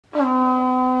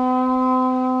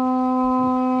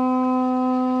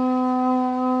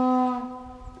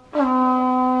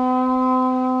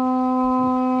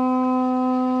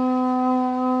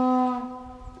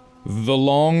The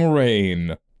Long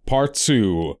Reign, Part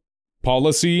 2,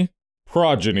 Policy,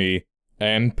 Progeny,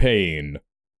 and Pain.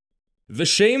 The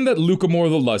shame that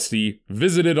Lucamore the Lusty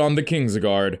visited on the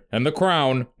Kingsguard and the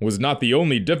crown was not the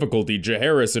only difficulty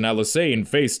Jaehaerys and Alysanne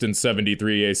faced in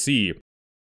 73 AC.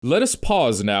 Let us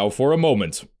pause now for a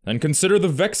moment and consider the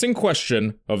vexing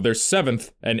question of their 7th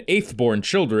and 8th born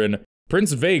children,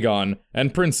 Prince Vagon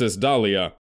and Princess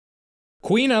Dahlia.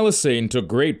 Queen Alysanne took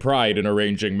great pride in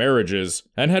arranging marriages,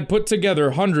 and had put together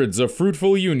hundreds of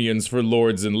fruitful unions for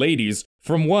lords and ladies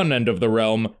from one end of the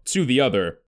realm to the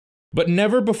other. But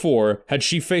never before had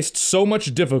she faced so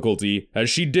much difficulty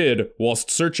as she did whilst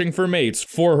searching for mates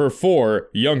for her 4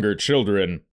 younger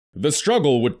children. The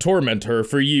struggle would torment her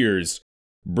for years,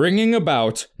 bringing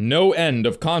about no end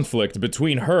of conflict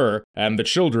between her and the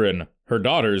children, her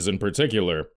daughters in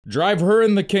particular, drive her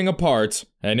and the king apart,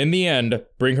 and in the end,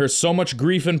 bring her so much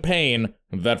grief and pain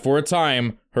that for a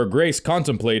time, her grace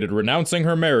contemplated renouncing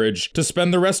her marriage to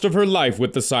spend the rest of her life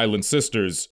with the Silent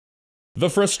Sisters. The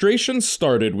frustration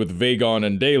started with Vagon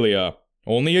and Dahlia.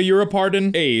 Only a year apart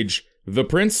in age, the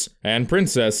prince and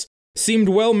princess seemed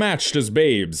well matched as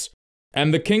babes,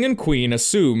 and the king and queen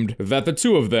assumed that the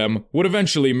two of them would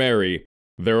eventually marry.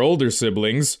 Their older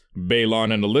siblings,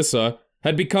 Balon and Alyssa,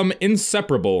 had become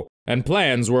inseparable, and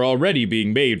plans were already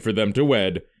being made for them to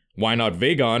wed. Why not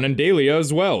Vagon and Dahlia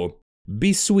as well?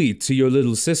 "Be sweet to your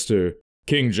little sister,"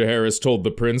 King Jaehaerys told the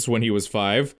prince when he was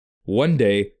 5. "One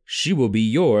day, she will be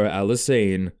your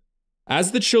Alysanne."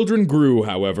 As the children grew,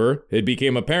 however, it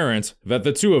became apparent that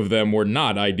the two of them were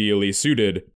not ideally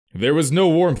suited. There was no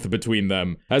warmth between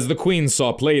them, as the queen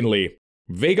saw plainly.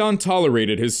 Vagon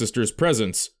tolerated his sister's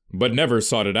presence, but never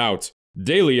sought it out.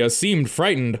 Dahlia seemed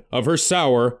frightened of her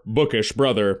sour, bookish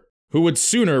brother, who would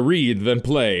sooner read than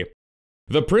play.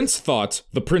 The prince thought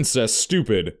the princess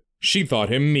stupid. She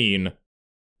thought him mean.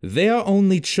 "They are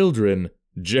only children,"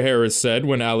 Jaehaerys said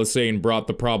when Alysanne brought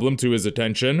the problem to his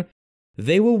attention.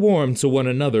 "They will warm to one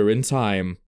another in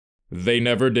time." They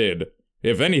never did.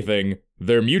 If anything,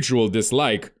 their mutual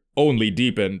dislike only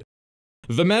deepened.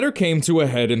 The matter came to a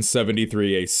head in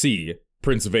 73 AC.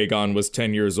 Prince Vagon was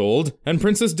 10 years old, and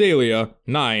Princess Dahlia,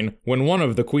 9, when one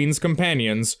of the queen's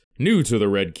companions, new to the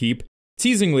Red Keep,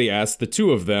 teasingly asked the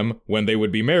two of them when they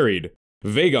would be married.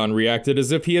 Vagon reacted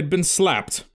as if he had been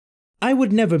slapped. "I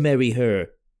would never marry her,"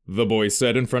 the boy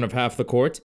said in front of half the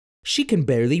court. "She can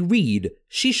barely read.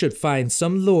 She should find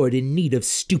some lord in need of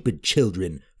stupid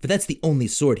children, for that's the only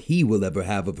sort he will ever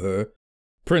have of her."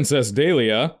 Princess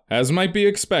Dahlia, as might be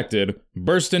expected,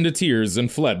 burst into tears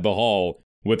and fled the hall,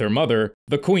 with her mother,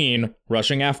 the queen,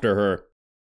 rushing after her.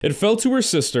 It fell to her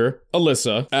sister,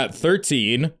 Alyssa, at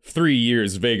 13, 3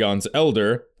 years Vagon's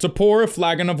elder, to pour a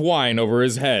flagon of wine over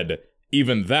his head.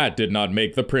 Even that did not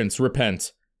make the prince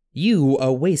repent. "You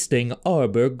are wasting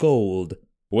arbor gold,"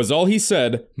 was all he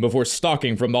said before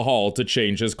stalking from the hall to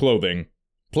change his clothing.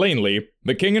 Plainly,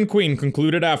 the king and queen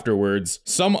concluded afterwards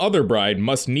some other bride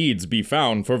must needs be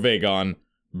found for Vagon.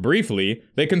 Briefly,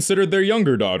 they considered their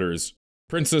younger daughters.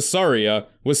 Princess Saria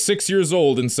was 6 years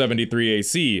old in 73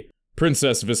 AC,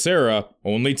 Princess Visera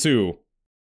only 2.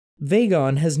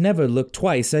 "Vagon has never looked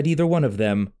twice at either one of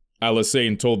them,"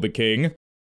 Alysanne told the king.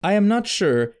 "I am not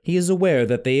sure he is aware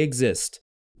that they exist.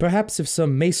 Perhaps if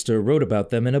some maester wrote about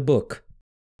them in a book."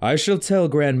 "I shall tell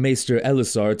Grand Maester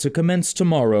Elisar to commence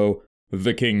tomorrow,"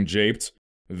 the king japed.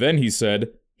 Then he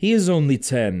said, "He is only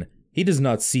 10. He does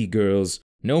not see girls,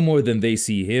 no more than they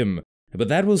see him, but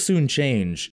that will soon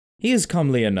change. He is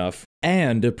comely enough,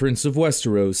 and a prince of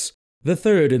Westeros, the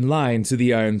 3rd in line to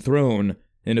the Iron Throne.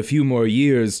 In a few more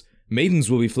years,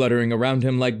 maidens will be fluttering around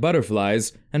him like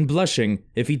butterflies, and blushing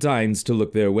if he deigns to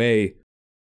look their way."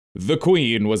 The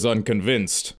queen was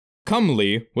unconvinced.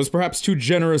 Comely was perhaps too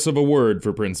generous of a word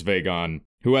for Prince Vagon,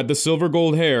 who had the silver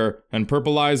gold hair and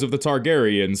purple eyes of the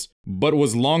Targaryens, but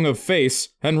was long of face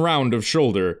and round of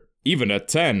shoulder, even at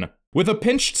 10, with a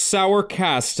pinched sour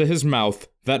cast to his mouth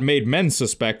that made men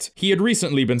suspect he had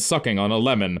recently been sucking on a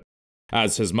lemon.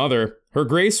 As his mother, her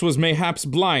grace was mayhaps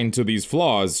blind to these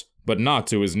flaws, but not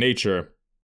to his nature.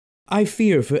 "I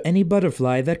fear for any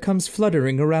butterfly that comes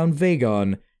fluttering around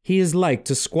Vagon. He is like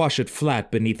to squash it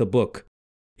flat beneath a book."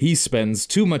 "He spends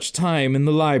too much time in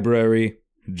the library,"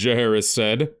 Jaehaerys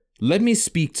said. "Let me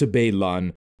speak to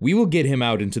Balon. We will get him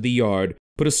out into the yard,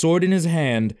 put a sword in his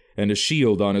hand, and a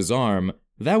shield on his arm.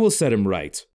 That will set him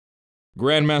right."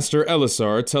 Grandmaster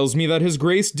Elisar tells me that his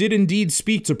grace did indeed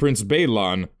speak to Prince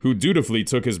Balon, who dutifully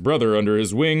took his brother under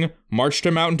his wing, marched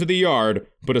him out into the yard,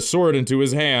 put a sword into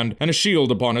his hand, and a shield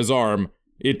upon his arm.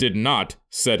 It did not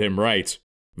set him right.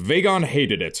 Vagon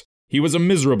hated it. He was a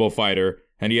miserable fighter,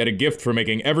 and he had a gift for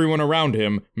making everyone around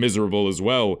him miserable as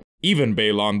well, even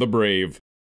Balon the Brave.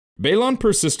 Balon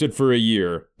persisted for a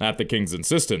year, at the king's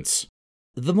insistence.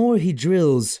 "The more he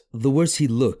drills, the worse he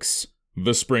looks,"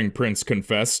 the Spring Prince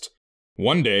confessed.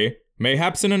 One day,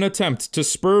 mayhaps in an attempt to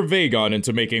spur Vagon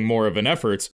into making more of an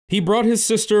effort, he brought his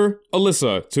sister,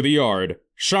 Alyssa, to the yard,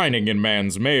 shining in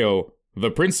man's mail.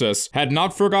 The princess had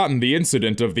not forgotten the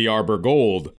incident of the arbor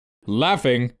gold.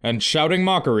 Laughing and shouting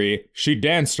mockery, she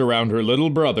danced around her little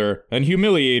brother and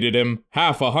humiliated him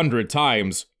 100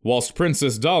 times, whilst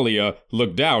Princess Dahlia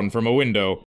looked down from a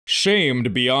window.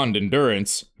 Shamed beyond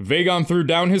endurance, Vagon threw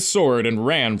down his sword and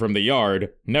ran from the yard,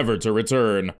 never to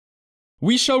return.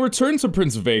 We shall return to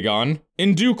Prince Vagon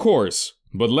in due course,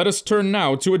 but let us turn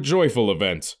now to a joyful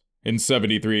event. In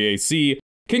 73 AC,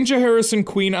 King Jaehaerys and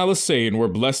Queen Alysanne were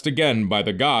blessed again by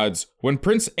the gods when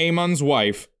Prince Aemon's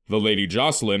wife, the Lady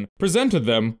Jocelyn, presented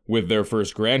them with their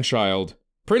first grandchild.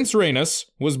 Prince Rhaenys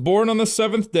was born on the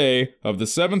 7th day of the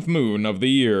 7th moon of the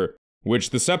year,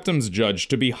 which the Septons judged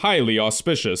to be highly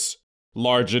auspicious.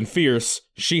 Large and fierce,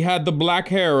 she had the black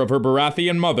hair of her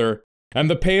Baratheon mother and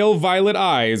the pale violet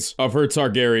eyes of her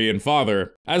Targaryen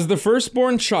father. As the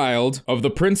firstborn child of the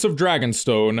Prince of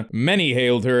Dragonstone, many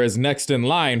hailed her as next in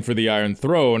line for the Iron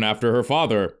Throne after her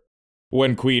father.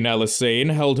 When Queen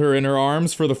Alysanne held her in her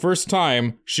arms for the first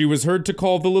time, she was heard to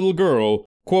call the little girl,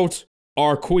 quote,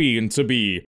 "our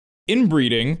queen-to-be."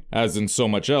 Inbreeding, as in so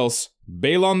much else,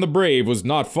 Balon the Brave was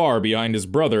not far behind his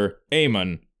brother,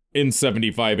 Aemon. In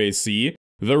 75 AC,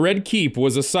 the Red Keep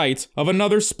was a site of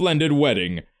another splendid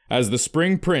wedding, as the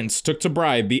Spring Prince took to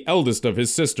bride the eldest of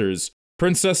his sisters,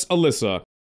 Princess Alyssa.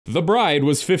 The bride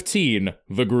was 15,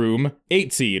 the groom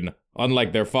 18.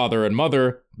 Unlike their father and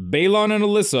mother, Balon and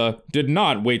Alyssa did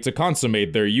not wait to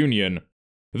consummate their union.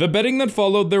 The betting that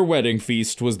followed their wedding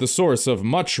feast was the source of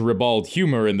much ribald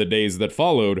humor in the days that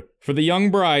followed. For the young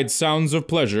bride's sounds of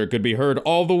pleasure could be heard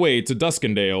all the way to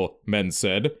Duskendale, men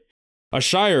said. A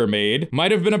Shire maid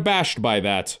might have been abashed by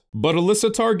that, but Alyssa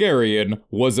Targaryen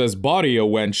was as bawdy a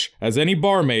wench as any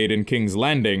barmaid in King's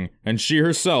Landing, and she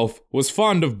herself was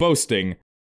fond of boasting.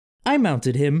 "I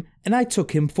mounted him, and I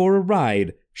took him for a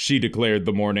ride," she declared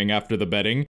the morning after the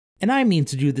betting. "And I mean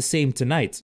to do the same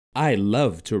tonight. I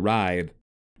love to ride."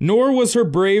 Nor was her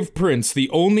brave prince the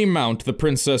only mount the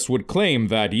princess would claim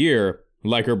that year.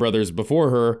 Like her brothers before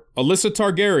her, Alyssa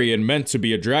Targaryen meant to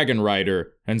be a dragon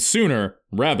rider, and sooner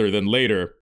rather than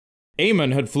later.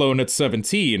 Aemon had flown at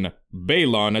 17,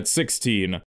 Balon at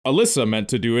 16. Alyssa meant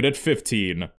to do it at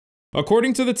 15.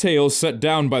 According to the tales set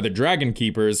down by the Dragon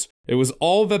Keepers, it was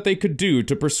all that they could do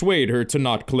to persuade her to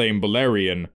not claim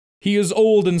Balerion. "He is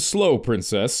old and slow,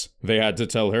 princess," they had to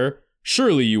tell her.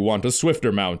 "Surely you want a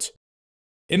swifter mount."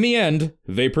 In the end,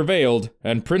 they prevailed,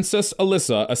 and Princess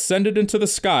Alyssa ascended into the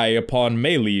sky upon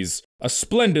Meleys, a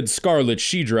splendid scarlet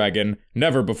she-dragon,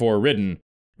 never before ridden.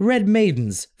 "Red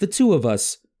maidens, the two of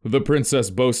us," the princess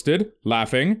boasted,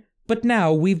 laughing. "But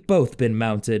now we've both been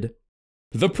mounted."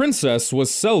 The princess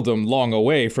was seldom long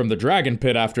away from the dragon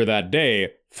pit after that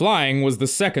day. Flying was the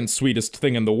second sweetest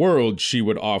thing in the world, she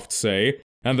would oft say,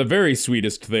 and the very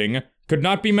sweetest thing could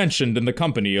not be mentioned in the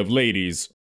company of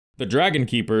ladies. The Dragon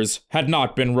Keepers had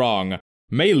not been wrong.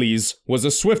 Meleys was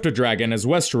as swift a dragon as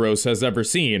Westeros has ever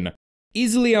seen,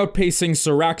 easily outpacing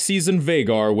Syraxes and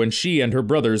Vhagar when she and her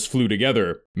brothers flew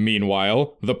together.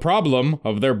 Meanwhile, the problem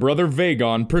of their brother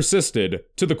Vagon persisted,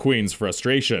 to the queen's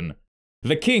frustration.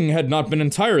 The king had not been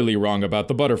entirely wrong about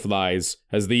the butterflies.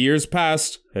 As the years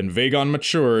passed and Vagon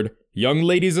matured, young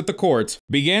ladies at the court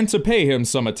began to pay him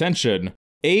some attention.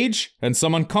 Age and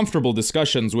some uncomfortable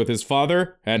discussions with his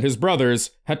father and his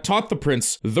brothers had taught the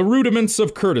prince the rudiments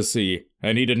of courtesy,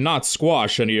 and he did not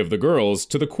squash any of the girls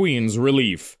to the queen's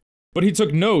relief. But he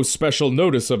took no special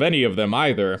notice of any of them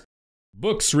either.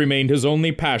 Books remained his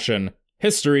only passion: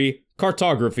 history,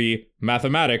 cartography,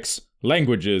 mathematics,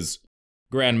 languages.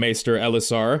 Grand Maester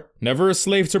Elisar, never a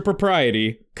slave to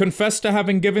propriety, confessed to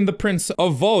having given the prince a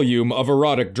volume of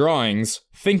erotic drawings,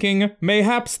 thinking,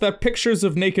 mayhaps, that pictures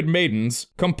of naked maidens,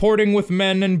 comporting with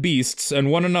men and beasts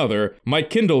and one another, might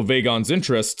kindle Vagon's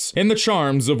interests in the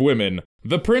charms of women.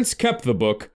 The prince kept the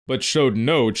book, but showed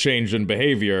no change in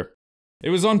behavior. It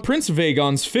was on Prince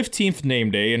Vagon's 15th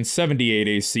name day in 78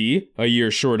 AC, a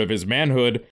year short of his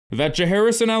manhood, that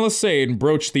Jaehaerys and Alysanne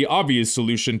broached the obvious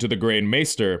solution to the Grand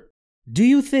Maester. "Do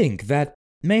you think that,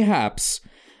 mayhaps,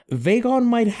 Vagon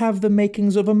might have the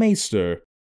makings of a maester?"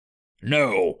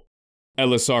 "No,"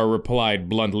 Elisar replied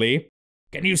bluntly.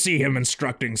 "Can you see him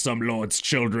instructing some lord's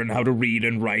children how to read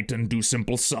and write and do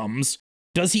simple sums?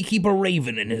 Does he keep a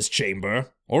raven in his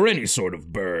chamber, or any sort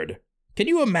of bird? Can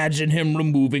you imagine him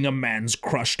removing a man's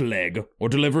crushed leg, or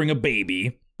delivering a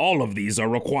baby? All of these are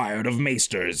required of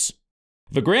maesters."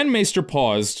 The Grand Maester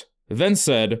paused, then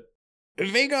said,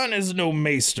 Vagon is no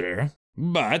maester,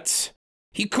 but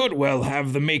he could well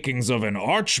have the makings of an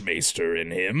archmaester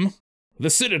in him. The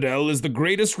Citadel is the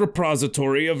greatest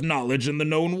repository of knowledge in the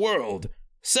known world.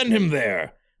 Send him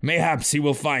there. Mayhaps he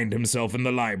will find himself in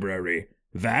the library.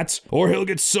 That, or he'll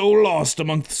get so lost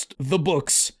amongst the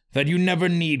books that you never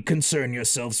need concern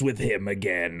yourselves with him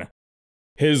again.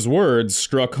 His words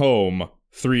struck home.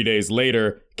 3 days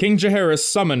later, King Jaehaerys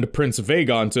summoned Prince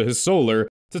Vagon to his solar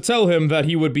to tell him that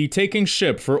he would be taking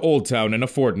ship for Old Town in a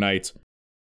fortnight.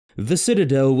 The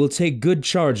Citadel will take good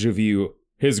charge of you,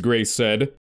 His Grace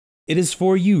said. It is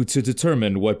for you to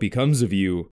determine what becomes of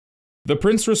you. The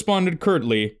prince responded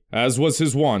curtly, as was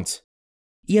his wont.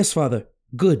 Yes, father.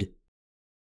 Good.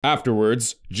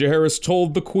 Afterwards, Jaehaerys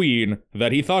told the queen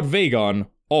that he thought Vagon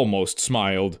almost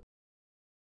smiled.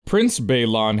 Prince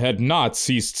Baelon had not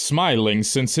ceased smiling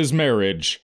since his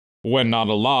marriage. When not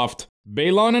aloft,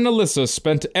 Baelon and Alyssa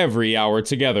spent every hour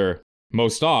together,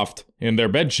 most oft in their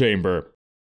bedchamber.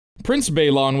 Prince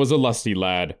Baelon was a lusty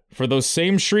lad, for those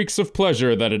same shrieks of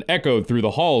pleasure that had echoed through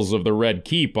the halls of the Red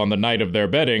Keep on the night of their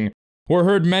bedding were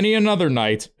heard many another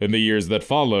night in the years that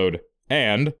followed,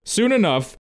 and, soon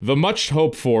enough, the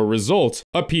much-hoped-for result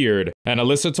appeared, and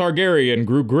Alyssa Targaryen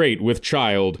grew great with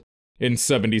child. In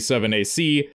 77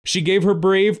 AC, she gave her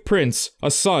brave prince a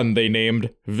son they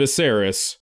named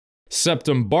Viserys.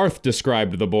 Septim Barth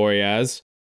described the boy as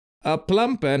a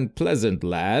plump and pleasant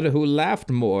lad who laughed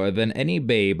more than any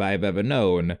babe I've ever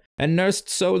known, and nursed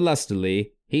so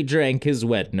lustily he drank his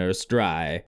wet nurse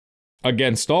dry.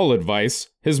 Against all advice,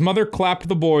 his mother clapped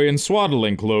the boy in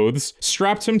swaddling clothes,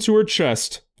 strapped him to her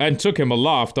chest, and took him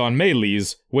aloft on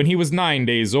Melees when he was 9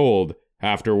 days old.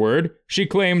 Afterward, she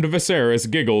claimed Viserys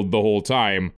giggled the whole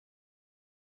time.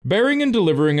 Bearing and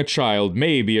delivering a child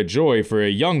may be a joy for a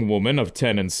young woman of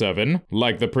 10 and 7,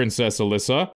 like the Princess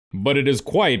Alyssa, but it is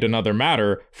quite another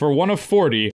matter for one of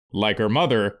 40, like her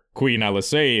mother, Queen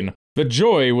Alysanne. The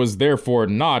joy was therefore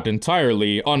not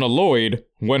entirely unalloyed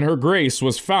when her grace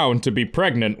was found to be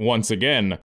pregnant once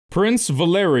again. Prince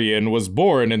Valerian was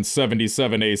born in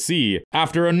 77 AC,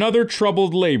 after another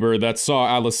troubled labor that saw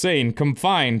Alysanne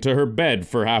confined to her bed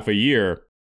for half a year.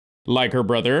 Like her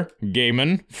brother,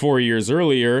 Gaemon, 4 years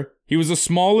earlier, he was a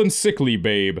small and sickly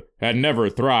babe, and never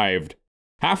thrived.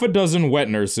 Half a dozen wet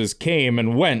nurses came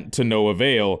and went to no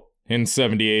avail. In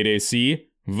 78 AC,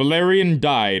 Valerian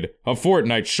died, a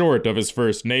fortnight short of his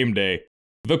first name day.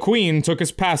 The queen took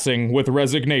his passing with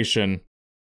resignation.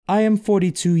 I am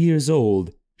 42 years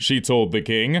old, she told the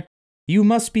king. You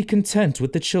must be content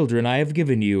with the children I have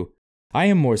given you. I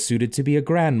am more suited to be a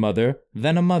grandmother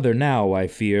than a mother now, I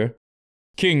fear.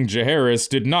 King Jaehaerys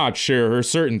did not share her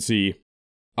certainty.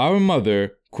 Our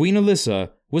mother, Queen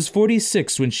Alyssa, was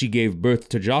 46 when she gave birth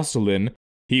to Jocelyn,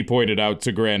 he pointed out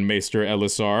to Grand Maester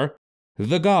Elessar.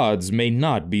 The gods may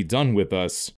not be done with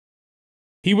us.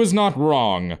 He was not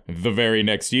wrong. The very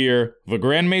next year, the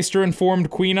Grand Maester informed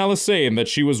Queen Alysanne that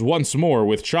she was once more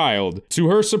with child, to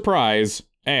her surprise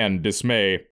and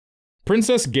dismay.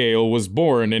 Princess Gale was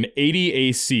born in 80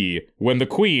 AC, when the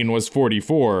queen was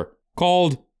 44,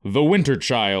 called the Winter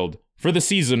Child, for the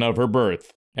season of her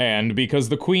birth, and because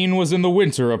the queen was in the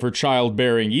winter of her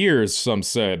childbearing years, some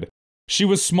said. She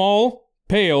was small,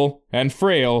 pale, and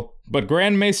frail, but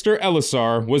Grand Maester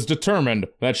Elessar was determined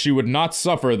that she would not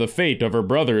suffer the fate of her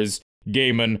brothers,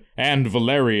 Gaemon and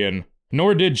Valerian,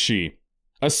 nor did she.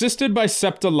 Assisted by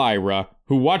Septa Lyra,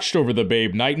 who watched over the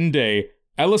babe night and day,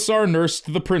 Elessar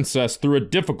nursed the princess through a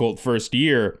difficult first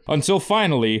year, until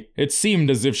finally it seemed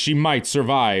as if she might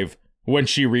survive. When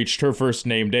she reached her first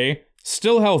name day,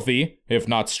 still healthy, if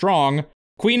not strong,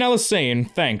 Queen Alysanne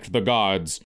thanked the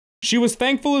gods. She was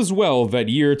thankful as well that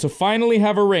year to finally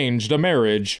have arranged a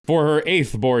marriage for her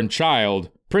 8th-born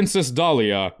child, Princess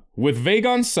Dahlia. With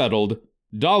Vagon settled,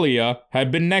 Dahlia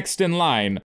had been next in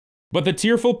line, but the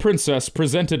tearful princess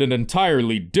presented an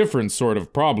entirely different sort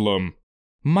of problem.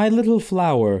 My little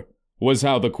flower, was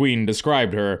how the queen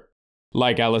described her.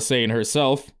 Like Alysanne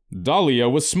herself, Dahlia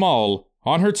was small.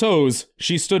 On her toes,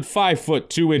 she stood 5 foot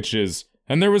 2 inches,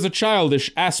 and there was a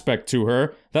childish aspect to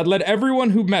her that led everyone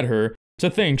who met her to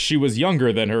think she was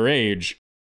younger than her age.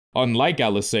 Unlike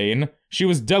Alysanne, she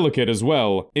was delicate as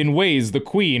well, in ways the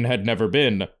queen had never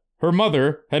been. Her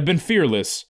mother had been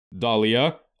fearless.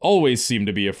 Dahlia always seemed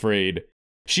to be afraid.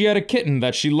 She had a kitten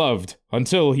that she loved,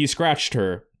 until he scratched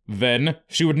her. Then,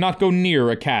 she would not go near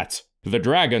a cat. The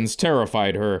dragons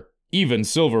terrified her, even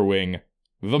Silverwing.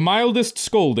 The mildest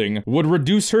scolding would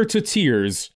reduce her to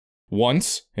tears.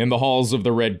 Once, in the halls of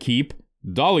the Red Keep,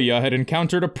 Dahlia had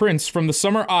encountered a prince from the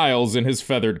Summer Isles in his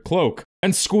feathered cloak,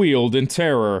 and squealed in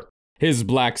terror. His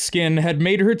black skin had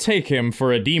made her take him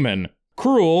for a demon.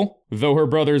 Cruel, though her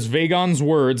brother's Vagon's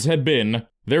words had been,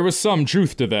 there was some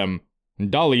truth to them.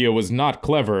 Dahlia was not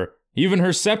clever. Even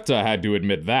her septa had to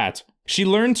admit that. She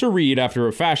learned to read after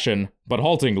a fashion, but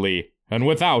haltingly, and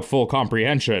without full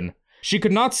comprehension. She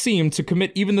could not seem to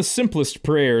commit even the simplest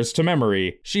prayers to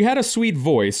memory. She had a sweet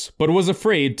voice, but was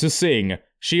afraid to sing.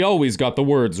 She always got the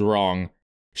words wrong.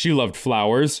 She loved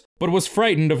flowers, but was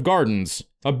frightened of gardens.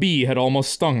 A bee had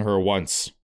almost stung her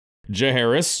once.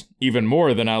 Jaehaerys, even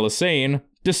more than Alysanne,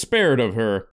 despaired of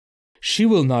her. She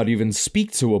will not even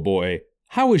speak to a boy.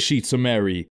 How is she to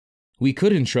marry? We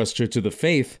could entrust her to the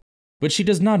faith, but she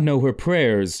does not know her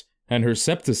prayers, and her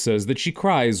septa says that she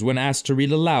cries when asked to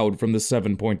read aloud from the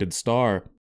seven-pointed star.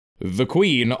 The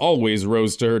queen always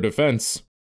rose to her defense.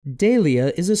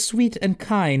 Dahlia is a sweet and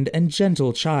kind and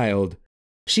gentle child.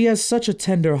 She has such a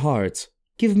tender heart.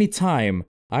 Give me time.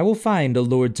 I will find a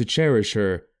lord to cherish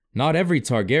her. Not every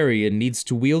Targaryen needs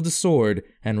to wield a sword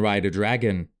and ride a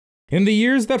dragon. In the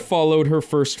years that followed her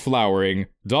first flowering,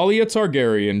 Dahlia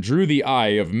Targaryen drew the eye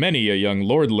of many a young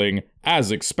lordling,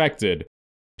 as expected.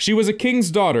 She was a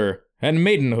king's daughter, and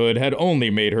maidenhood had only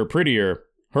made her prettier.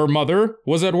 Her mother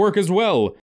was at work as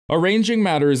well, arranging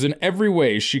matters in every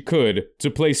way she could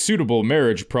to place suitable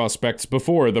marriage prospects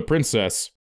before the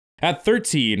princess. At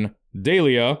 13,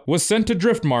 Dahlia was sent to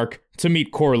Driftmark to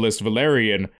meet Corlys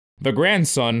Velaryon, the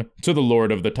grandson to the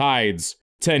Lord of the Tides.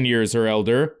 10 years her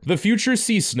elder, the future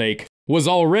sea snake was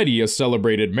already a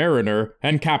celebrated mariner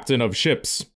and captain of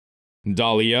ships.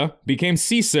 Dahlia became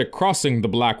seasick crossing the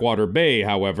Blackwater Bay,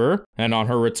 however, and on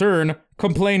her return,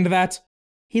 complained that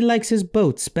he likes his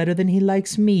boats better than he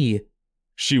likes me.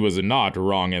 She was not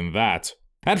wrong in that.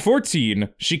 At 14,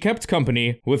 she kept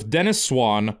company with Dennis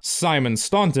Swan, Simon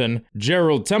Staunton,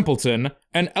 Gerald Templeton,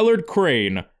 and Ellard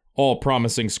Crane, all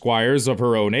promising squires of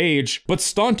her own age, but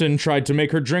Staunton tried to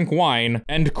make her drink wine,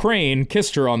 and Crane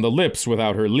kissed her on the lips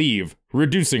without her leave,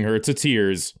 reducing her to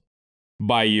tears.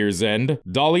 By year's end,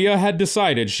 Dahlia had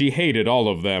decided she hated all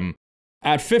of them.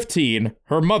 At 15,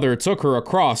 her mother took her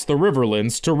across the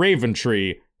Riverlands to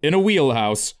Raventree, in a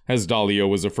wheelhouse, as Dahlia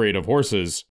was afraid of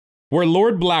horses, where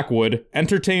Lord Blackwood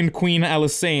entertained Queen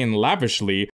Alysanne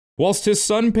lavishly, whilst his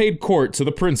son paid court to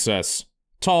the princess.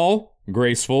 Tall,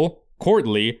 graceful,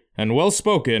 courtly, and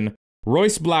well-spoken,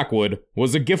 Royce Blackwood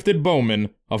was a gifted bowman,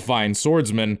 a fine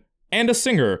swordsman, and a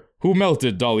singer who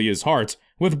melted Dahlia's heart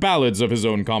with ballads of his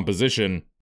own composition.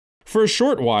 For a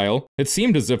short while, it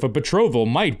seemed as if a betrothal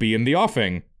might be in the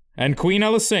offing, and Queen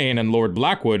Alysanne and Lord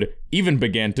Blackwood even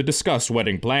began to discuss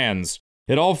wedding plans.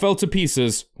 It all fell to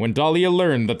pieces when Dahlia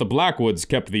learned that the Blackwoods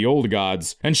kept the old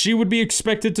gods, and she would be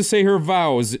expected to say her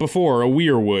vows before a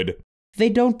weirwood. They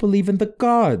don't believe in the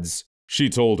gods, she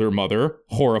told her mother,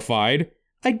 horrified.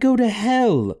 I'd go to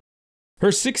hell. Her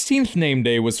 16th name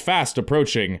day was fast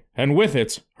approaching, and with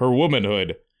it, her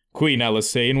womanhood. Queen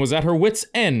Alysanne was at her wits'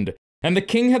 end, and the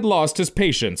king had lost his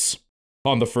patience.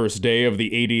 On the first day of the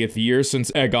 80th year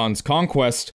since Aegon's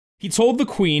conquest, he told the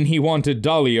queen he wanted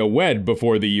Dahlia wed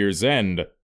before the year's end.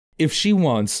 If she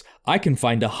wants, I can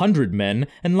find 100 men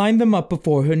and line them up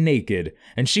before her naked,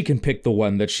 and she can pick the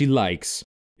one that she likes,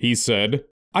 he said.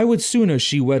 I would sooner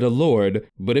she wed a lord,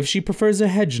 but if she prefers a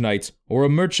hedge knight, or a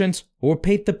merchant, or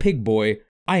Pate the pig boy,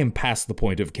 I am past the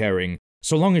point of caring,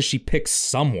 so long as she picks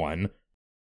someone.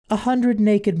 100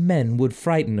 naked men would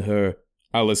frighten her,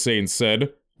 Alysanne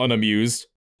said, unamused.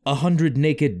 100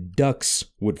 naked ducks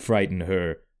would frighten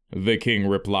her, the king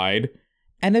replied.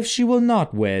 And if she will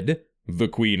not wed? The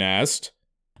queen asked.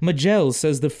 Majel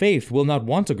says the faith will not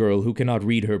want a girl who cannot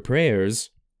read her prayers.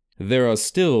 There are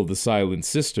still the Silent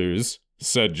Sisters,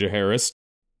 said Jaehaerys.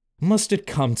 Must it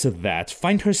come to that?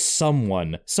 Find her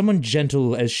someone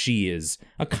gentle as she is,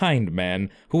 a kind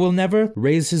man, who will never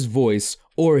raise his voice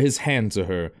or his hand to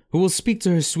her, who will speak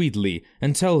to her sweetly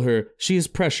and tell her she is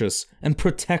precious and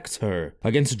protect her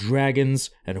against dragons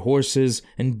and horses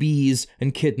and bees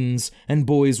and kittens and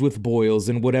boys with boils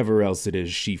and whatever else it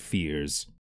is she fears.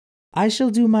 I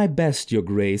shall do my best, your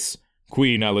grace,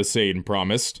 Queen Alysanne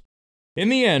promised. In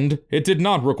the end, it did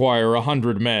not require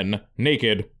 100 men,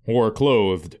 naked or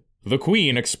clothed. The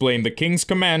queen explained the king's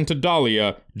command to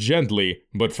Dahlia gently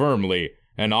but firmly,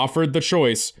 and offered the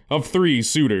choice of 3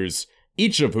 suitors,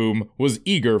 each of whom was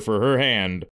eager for her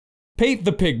hand. Pate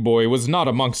the pig boy was not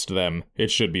amongst them,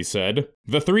 it should be said.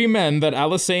 The 3 men that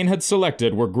Alysanne had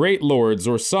selected were great lords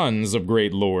or sons of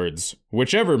great lords.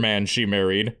 Whichever man she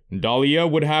married, Dahlia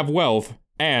would have wealth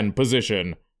and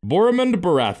position. Boromund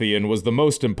Baratheon was the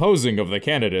most imposing of the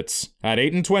candidates. At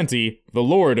 28, the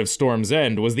Lord of Storm's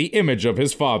End was the image of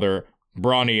his father,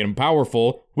 brawny and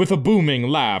powerful, with a booming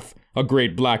laugh, a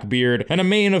great black beard, and a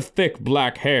mane of thick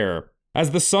black hair.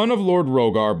 As the son of Lord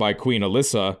Rogar by Queen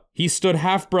Alyssa, he stood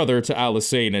half-brother to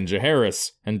Alysanne and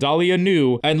Jaehaerys, and Dahlia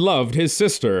knew and loved his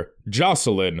sister,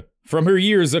 Jocelyn, from her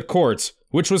years at court,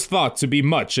 which was thought to be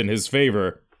much in his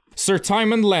favor. Sir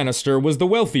Tywin Lannister was the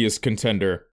wealthiest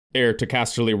contender, heir to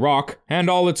Casterly Rock and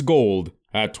all its gold.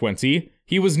 At 20,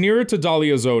 he was nearer to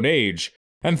Dahlia's own age,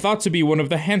 and thought to be one of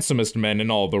the handsomest men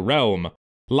in all the realm.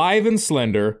 Lithe and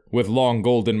slender, with long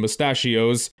golden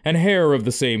mustachios and hair of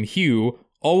the same hue,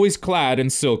 always clad in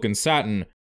silk and satin,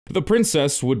 the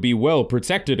princess would be well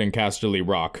protected in Casterly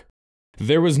Rock.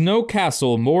 There was no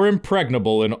castle more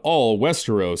impregnable in all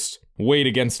Westeros. Weighed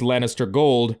against Lannister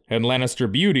gold and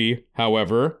Lannister beauty,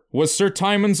 however, was Sir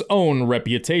Tywin's own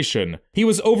reputation. He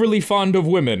was overly fond of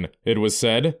women, it was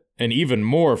said, and even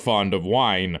more fond of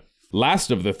wine. Last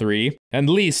of the three, and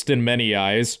least in many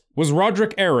eyes, was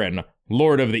Roderick Arryn,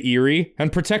 Lord of the Eyrie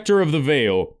and Protector of the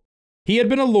Vale. He had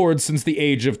been a lord since the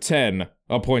age of 10,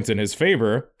 a point in his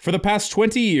favor. For the past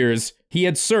 20 years, he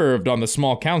had served on the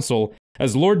small council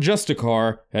as Lord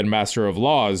Justicar and Master of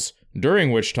Laws,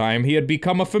 during which time he had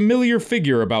become a familiar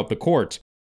figure about the court,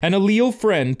 and a leal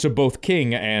friend to both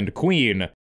king and queen.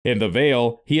 In the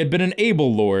Vale, he had been an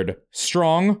able lord,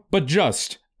 strong but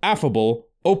just, affable,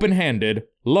 open-handed,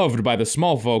 loved by the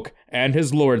small folk and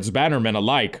his lord's bannermen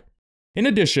alike. In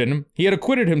addition, he had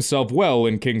acquitted himself well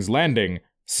in King's Landing.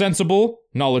 Sensible,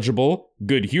 knowledgeable,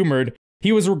 good-humored,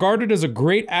 he was regarded as a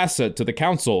great asset to the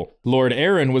council. Lord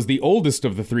Arryn was the oldest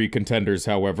of the three contenders,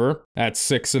 however. At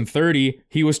 36,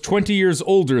 he was 20 years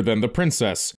older than the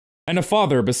princess, and a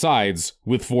father besides,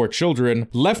 with 4 children,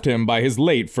 left him by his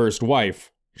late first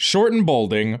wife. Short and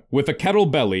balding, with a kettle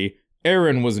belly,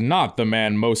 Arryn was not the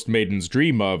man most maidens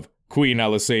dream of, Queen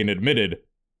Alysanne admitted.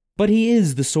 But he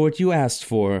is the sort you asked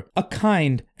for, a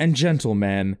kind and gentle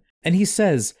man, and he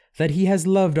says that he has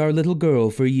loved our little girl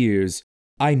for years.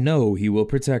 I know he will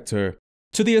protect her.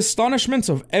 To the astonishment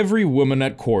of every woman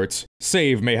at court,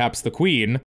 save mayhaps the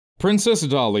queen, Princess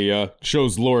Dahlia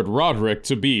chose Lord Roderick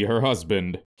to be her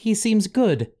husband. He seems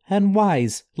good and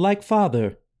wise, like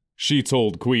father, she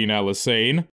told Queen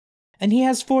Alysanne. And he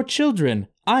has 4 children.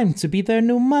 I'm to be their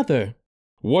new mother.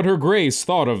 What her grace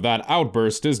thought of that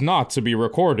outburst is not to be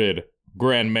recorded.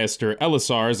 Grandmaster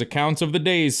Elisar's account of the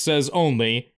days says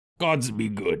only, "Gods be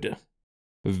good."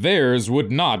 Theirs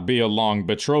would not be a long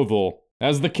betrothal.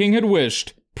 As the king had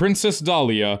wished, Princess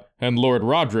Dahlia and Lord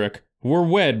Roderick were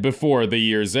wed before the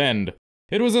year's end.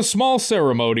 It was a small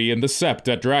ceremony in the Sept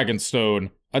at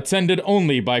Dragonstone, attended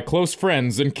only by close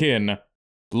friends and kin.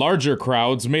 Larger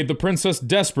crowds made the princess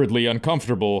desperately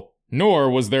uncomfortable, nor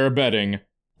was there a bedding.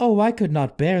 Oh, I could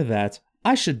not bear that.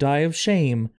 I should die of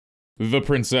shame, the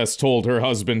princess told her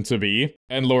husband-to-be,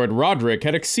 and Lord Roderick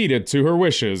had acceded to her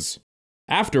wishes.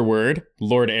 Afterward,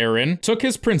 Lord Arryn took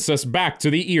his princess back to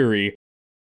the Eyrie.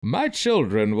 My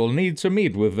children will need to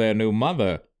meet with their new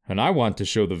mother, and I want to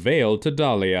show the Vale to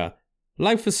Dahlia.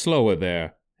 Life is slower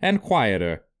there, and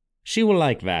quieter. She will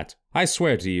like that, I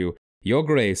swear to you, your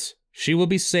grace. She will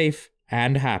be safe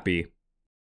and happy.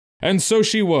 And so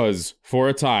she was, for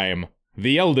a time.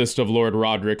 The eldest of Lord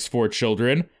Roderick's 4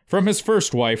 children, from his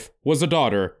first wife, was a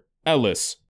daughter,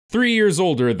 Ellis, 3 years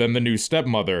older than the new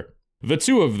stepmother. The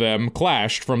 2 of them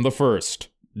clashed from the first.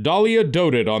 Dahlia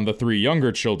doted on the 3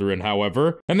 younger children,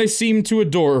 however, and they seemed to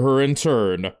adore her in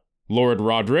turn. Lord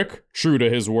Roderick, true to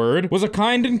his word, was a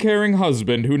kind and caring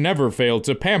husband who never failed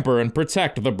to pamper and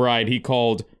protect the bride he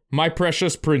called my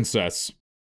precious princess.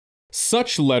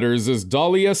 Such letters as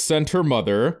Dahlia sent her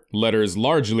mother, letters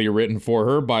largely written for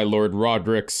her by Lord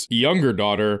Roderick's younger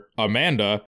daughter,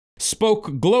 Amanda,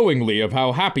 spoke glowingly of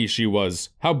how happy she was,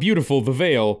 how beautiful the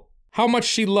Vale, how much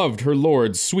she loved her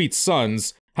lord's sweet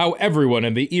sons, how everyone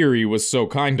in the Eyrie was so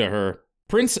kind to her.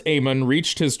 Prince Aemon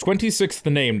reached his 26th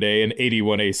name day in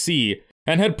 81 AC,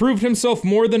 and had proved himself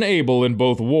more than able in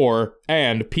both war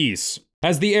and peace.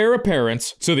 As the heir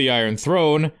apparent to the Iron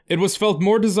Throne, it was felt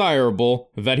more desirable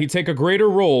that he take a greater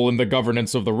role in the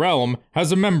governance of the realm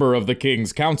as a member of the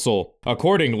King's Council.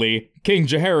 Accordingly, King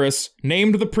Jaehaerys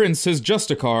named the prince his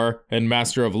Justicar and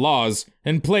Master of Laws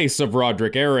in place of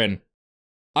Roderick Arryn.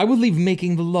 I will leave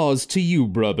making the laws to you,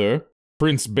 brother,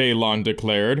 Prince Balon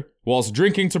declared, whilst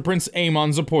drinking to Prince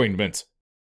Aemon's appointment.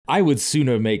 I would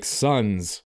sooner make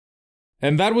sons.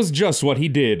 And that was just what he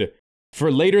did. For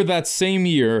later that same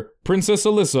year, Princess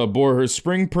Alyssa bore her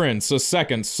spring prince a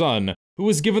second son, who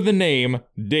was given the name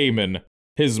Daemon.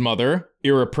 His mother,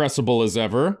 irrepressible as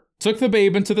ever, took the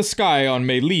babe into the sky on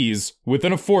Meleys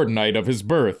within a fortnight of his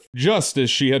birth, just as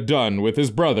she had done with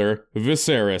his brother,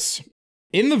 Viserys.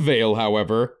 In the Vale,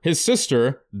 however, his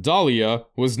sister, Dahlia,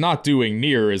 was not doing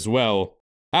near as well.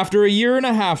 After a year and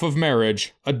a half of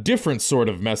marriage, a different sort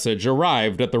of message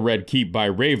arrived at the Red Keep by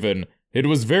Raven. It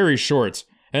was very short,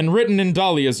 and written in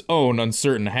Dahlia's own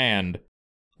uncertain hand.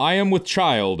 "I am with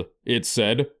child," it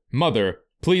said. "Mother,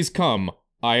 please come.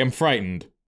 I am frightened."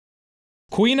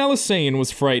 Queen Elisane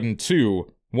was frightened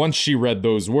too. Once she read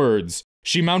those words,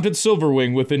 she mounted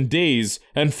Silverwing within days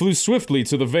and flew swiftly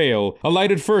to the Vale,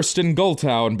 alighted first in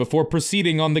Gulltown before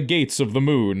proceeding on the Gates of the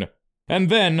Moon, and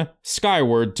then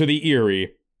skyward to the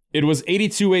Eyrie. It was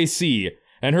 82 AC,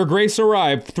 and her grace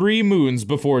arrived 3 moons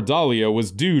before Dahlia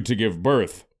was due to give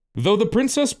birth. Though the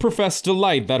princess professed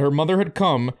delight that her mother had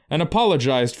come and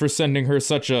apologized for sending her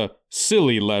such a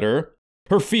silly letter,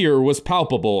 her fear was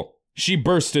palpable. She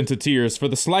burst into tears for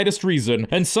the slightest reason,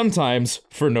 and sometimes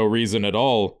for no reason at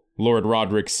all, Lord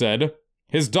Roderick said.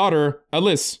 His daughter,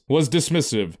 Alice, was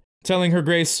dismissive, telling her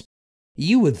grace,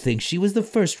 "You would think she was the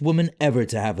first woman ever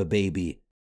to have a baby."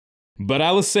 But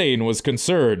Elisane was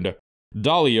concerned.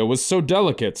 Dahlia was so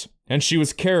delicate, and she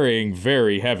was carrying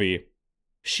very heavy.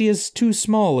 "She is too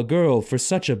small a girl for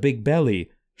such a big belly,"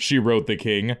 she wrote the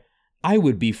king. "I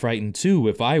would be frightened too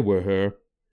if I were her."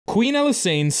 Queen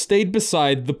Elisane stayed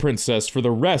beside the princess for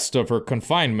the rest of her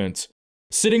confinement,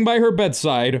 sitting by her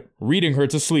bedside, reading her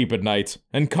to sleep at night,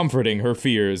 and comforting her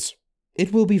fears.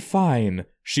 "It will be fine,"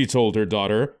 she told her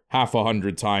daughter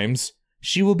 100 times.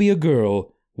 "She will be a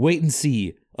girl. Wait and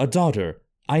see. A daughter.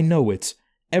 I know it.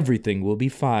 Everything will be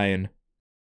fine."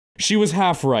 She was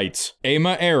half right.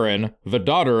 Aema Erin, the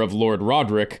daughter of Lord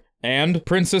Roderick, and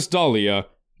Princess Dahlia,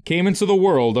 came into the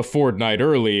world a fortnight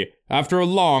early, after a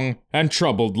long and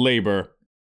troubled labor.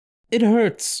 "It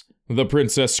hurts," the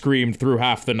princess screamed through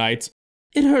half the night.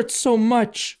 "It hurts so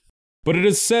much." But it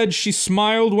is said she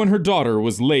smiled when her daughter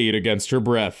was laid against her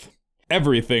breast.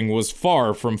 Everything was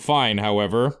far from fine,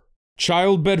 however.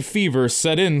 Childbed fever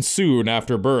set in soon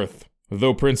after birth.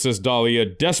 Though Princess Dahlia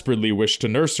desperately wished to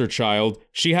nurse her child,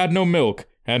 she had no milk,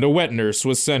 and a wet nurse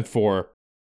was sent for.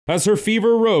 As her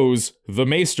fever rose, the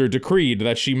maester decreed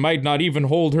that she might not even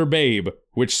hold her babe,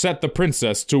 which set the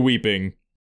princess to weeping.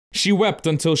 She wept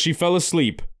until she fell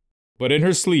asleep, but in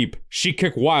her sleep she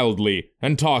kicked wildly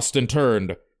and tossed and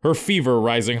turned, her fever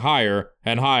rising higher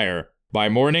and higher. By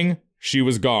morning, she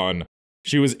was gone.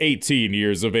 She was 18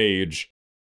 years of age.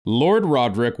 Lord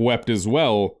Roderick wept as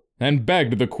well, and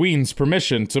begged the queen's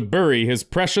permission to bury his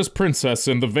precious princess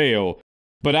in the Vale,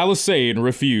 but Elisane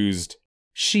refused.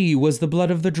 "She was the blood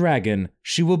of the dragon.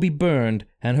 She will be burned,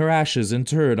 and her ashes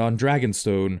interred on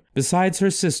Dragonstone, besides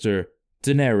her sister,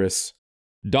 Daenerys."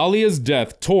 Dahlia's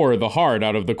death tore the heart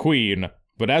out of the queen,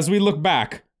 but as we look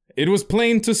back, it was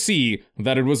plain to see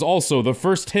that it was also the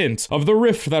first hint of the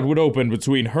rift that would open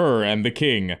between her and the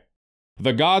king.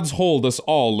 The gods hold us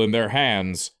all in their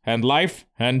hands, and life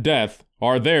and death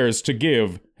are theirs to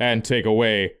give and take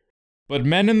away. But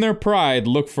men in their pride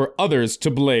look for others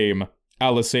to blame.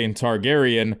 Alysanne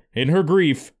Targaryen, in her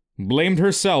grief, blamed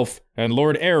herself and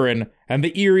Lord Aeron and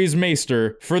the Erie's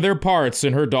maester for their parts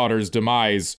in her daughter's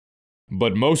demise.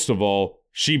 But most of all,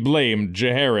 she blamed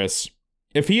Jaehaerys.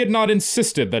 If he had not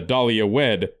insisted that Dahlia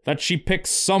wed, that she pick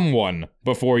someone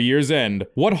before year's end,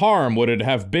 what harm would it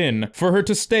have been for her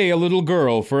to stay a little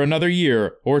girl for another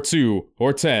year, or 2,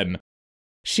 or 10?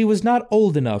 "She was not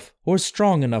old enough or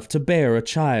strong enough to bear a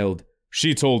child,"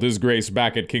 she told his grace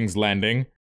back at King's Landing.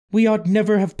 "We ought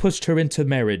never have pushed her into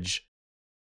marriage."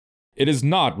 It is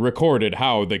not recorded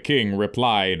how the king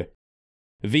replied.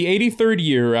 The 83rd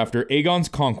year after Aegon's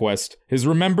conquest is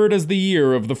remembered as the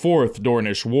year of the Fourth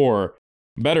Dornish War,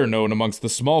 better known amongst the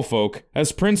small folk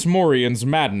as Prince Morian's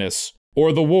Madness,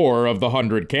 or the War of the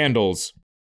 100 Candles.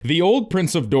 The old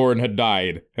Prince of Dorne had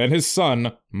died, and his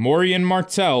son, Morian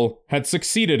Martell, had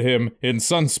succeeded him in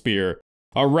Sunspear.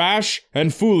 A rash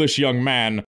and foolish young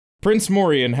man, Prince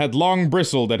Morian had long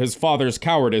bristled at his father's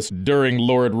cowardice during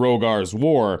Lord Rogar's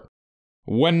war.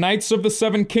 When Knights of the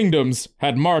Seven Kingdoms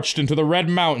had marched into the Red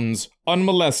Mountains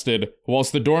unmolested,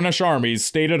 whilst the Dornish armies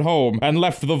stayed at home and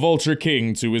left the Vulture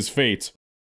King to his fate.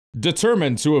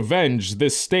 Determined to avenge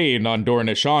this stain on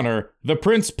Dornish honor, the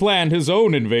prince planned his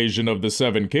own invasion of the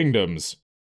Seven Kingdoms.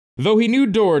 Though he knew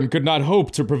Dorne could not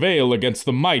hope to prevail against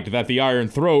the might that the Iron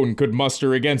Throne could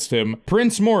muster against him,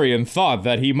 Prince Morian thought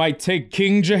that he might take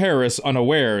King Jaehaerys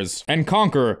unawares, and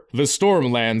conquer the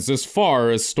Stormlands as far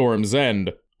as Storm's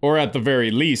End, or at the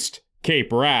very least,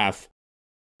 Cape Wrath.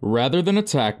 Rather than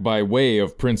attack by way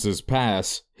of Prince's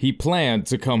Pass, he planned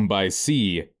to come by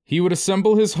sea. He would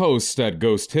assemble his host at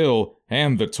Ghost Hill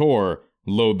and the Tor,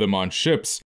 load them on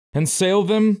ships, and sail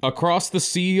them across the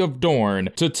Sea of Dorne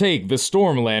to take the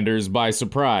Stormlanders by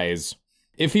surprise.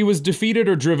 If he was defeated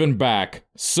or driven back,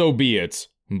 so be it.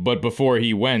 But before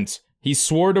he went, he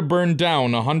swore to burn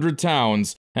down 100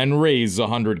 towns and raze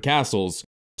 100 castles,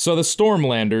 so the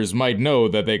Stormlanders might know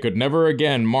that they could never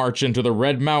again march into the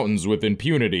Red Mountains with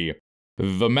impunity.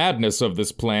 The madness of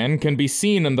this plan can be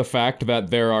seen in the fact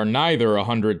that there are neither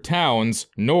 100 towns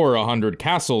nor 100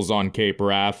 castles on Cape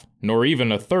Wrath, nor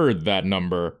even a third that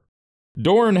number.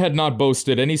 Dorne had not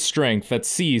boasted any strength at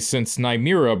sea since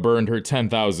Nymeria burned her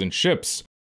 10,000 ships,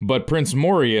 but Prince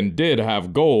Morion did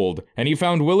have gold, and he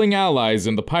found willing allies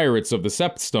in the pirates of the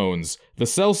Septstones, the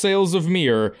Sell-Sails of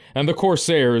Myr, and the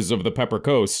Corsairs of the Pepper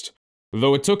Coast.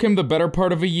 Though it took him the better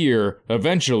part of a year,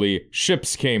 eventually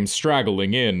ships came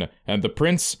straggling in, and the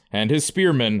prince and his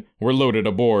spearmen were loaded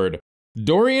aboard.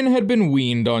 Dorian had been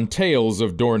weaned on tales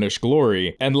of Dornish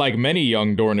glory, and like many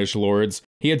young Dornish lords,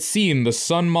 he had seen the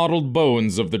sun-mottled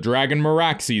bones of the dragon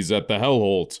Meraxes at the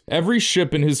Hellholt. Every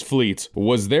ship in his fleet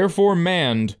was therefore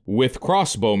manned with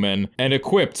crossbowmen and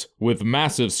equipped with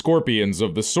massive scorpions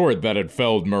of the sort that had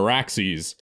felled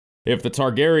Meraxes. If the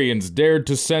Targaryens dared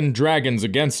to send dragons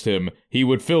against him, he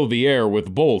would fill the air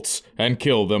with bolts and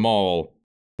kill them all.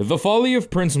 The folly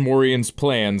of Prince Morion's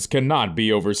plans cannot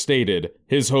be overstated.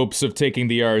 His hopes of taking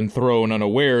the Iron Throne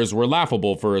unawares were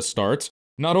laughable for a start.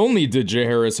 Not only did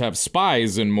Jaehaerys have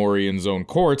spies in Morion's own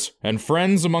court, and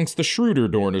friends amongst the shrewder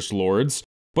Dornish lords,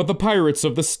 but the pirates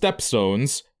of the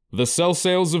Stepstones, the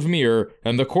Sell-Sails of Myr,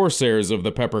 and the Corsairs of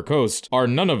the Pepper Coast are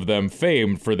none of them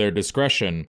famed for their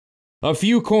discretion. A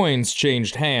few coins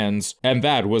changed hands, and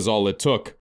that was all it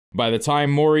took. By the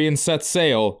time Morion set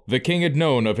sail, the king had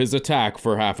known of his attack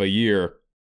for half a year.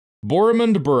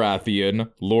 Boromund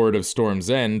Baratheon, Lord of Storm's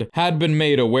End, had been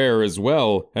made aware as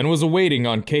well, and was awaiting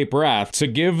on Cape Wrath to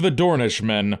give the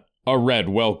Dornishmen a red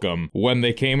welcome when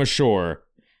they came ashore.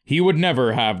 He would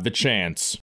never have the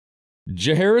chance.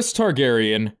 Jaehaerys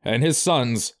Targaryen and his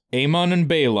sons, Aemon and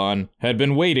Baelon, had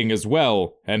been waiting as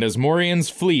well, and as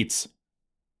Morion's fleets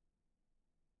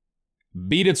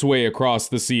beat its way across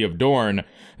the Sea of Dorne,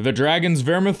 the dragons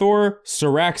Vermithor,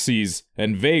 Syraxes,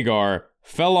 and Vhagar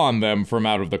fell on them from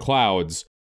out of the clouds.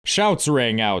 Shouts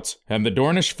rang out, and the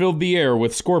Dornish filled the air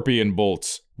with scorpion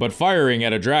bolts, but firing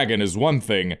at a dragon is one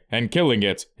thing, and killing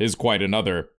it is quite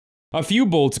another. A few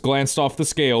bolts glanced off the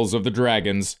scales of the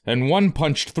dragons, and one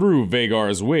punched through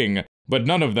Vhagar's wing, but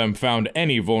none of them found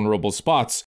any vulnerable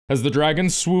spots, as the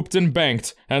dragons swooped and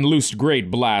banked and loosed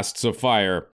great blasts of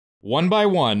fire. One by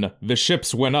one, the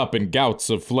ships went up in gouts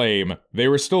of flame. They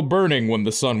were still burning when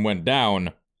the sun went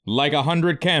down, like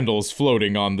 100 candles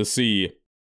floating on the sea.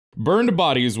 Burned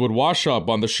bodies would wash up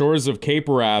on the shores of Cape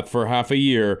Wrath for half a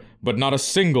year, but not a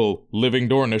single living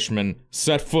Dornishman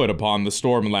set foot upon the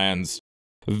Stormlands.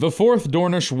 The Fourth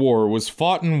Dornish War was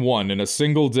fought and won in a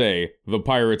single day. The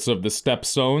pirates of the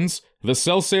Stepstones, the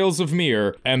Sell-Sails of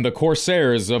Myr, and the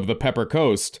Corsairs of the Pepper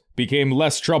Coast became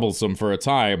less troublesome for a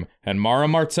time, and Mara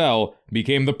Martell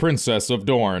became the Princess of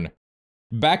Dorne.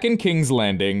 Back in King's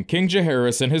Landing, King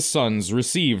Jaehaerys and his sons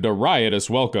received a riotous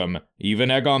welcome. Even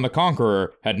Aegon the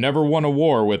Conqueror had never won a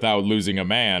war without losing a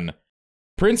man.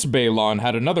 Prince Baelon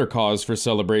had another cause for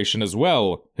celebration as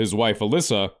well. His wife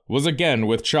Alyssa was again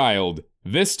with child.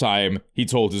 This time, he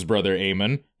told his brother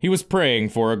Aemon, he was praying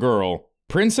for a girl.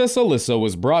 Princess Alyssa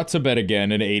was brought to bed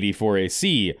again in 84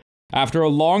 AC. After a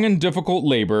long and difficult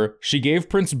labor, she gave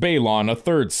Prince Baelon a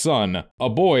third son, a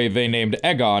boy they named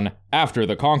Aegon after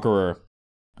the Conqueror.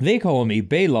 "They call me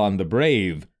Baelon the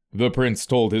Brave," the prince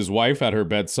told his wife at her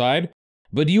bedside.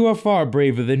 "But you are far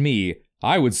braver than me.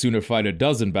 I would sooner fight a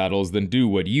dozen battles than do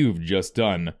what you've just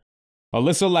done."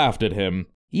 Alyssa laughed at him.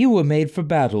 "You were made for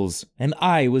battles, and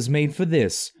I was made for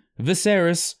this.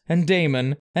 Viserys, and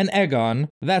Daemon, and Aegon,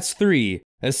 that's 3.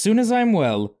 As soon as I'm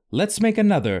well, let's make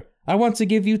another. I want to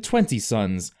give you 20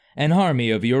 sons, an army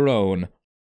of your own."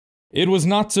 It was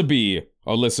not to be.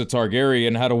 Alyssa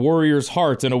Targaryen had a warrior's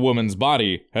heart in a woman's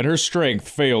body, and her strength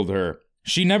failed her.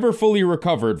 She never fully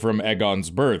recovered from Aegon's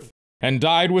birth, and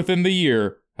died within the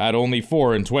year, at only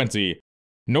 24.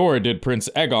 Nor did Prince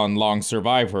Aegon long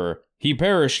survive her. He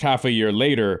perished half a year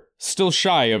later, still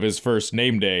shy of his first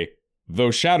name day.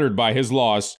 Though shattered by his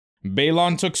loss,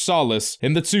 Baelon took solace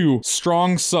in the 2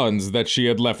 strong sons that she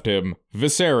had left him,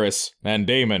 Viserys and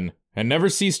Daemon, and never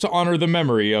ceased to honor the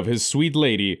memory of his sweet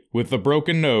lady with the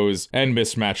broken nose and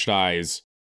mismatched eyes.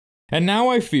 And now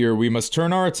I fear we must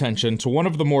turn our attention to one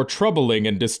of the more troubling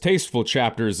and distasteful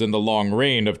chapters in the long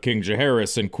reign of King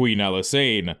Jaehaerys and Queen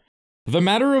Alysanne. The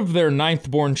matter of their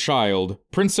 9th-born child,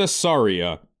 Princess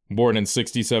Saria. Born in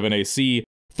 67 AC,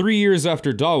 3 years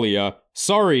after Dahlia,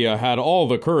 Saria had all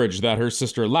the courage that her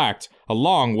sister lacked,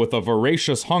 along with a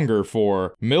voracious hunger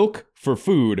for milk, for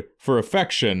food, for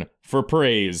affection, for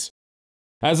praise.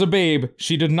 As a babe,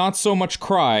 she did not so much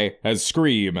cry as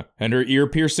scream, and her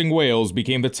ear-piercing wails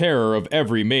became the terror of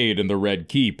every maid in the Red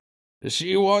Keep.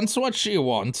 She wants what she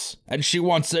wants, and she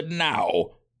wants it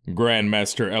now,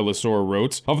 Grandmaster Elisor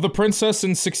wrote of the princess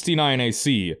in 69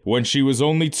 AC, when she was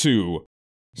only 2.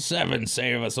 7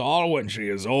 save us all when she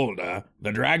is older.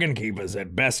 The dragon keepers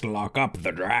had best lock up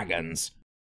the dragons.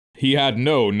 He had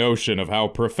no notion of how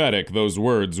prophetic those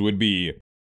words would be.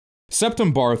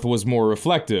 Septim Barth was more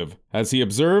reflective, as he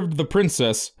observed the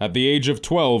princess at the age of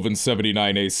 12 in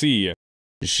 79 AC.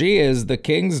 She is the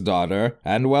king's daughter,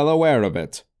 and well aware of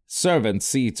it. Servants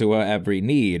see to her every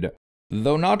need,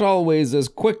 though not always as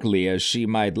quickly as she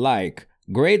might like.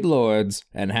 Great lords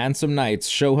and handsome knights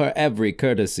show her every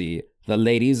courtesy. The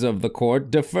ladies of the court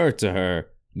defer to her.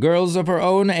 Girls of her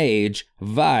own age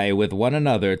vie with one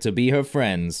another to be her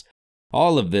friends.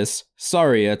 All of this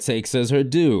Saria takes as her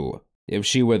due. If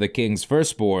she were the king's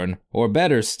firstborn, or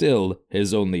better still,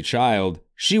 his only child,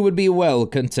 she would be well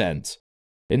content.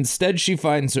 Instead, she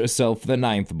finds herself the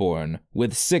 9th born,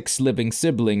 with 6 living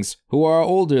siblings who are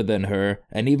older than her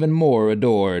and even more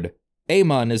adored.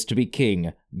 Aemon is to be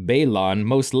king. Balon,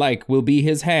 most like, will be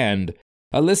his hand.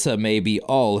 Alyssa may be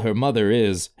all her mother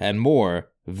is, and more.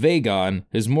 Vagon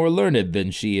is more learned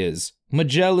than she is.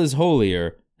 Magel is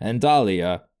holier. And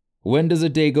Dahlia, when does a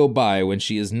day go by when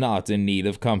she is not in need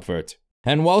of comfort?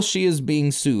 And while she is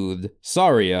being soothed,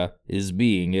 Saria is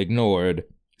being ignored.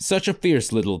 Such a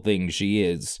fierce little thing she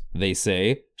is, they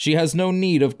say. She has no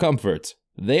need of comfort.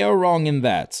 They are wrong in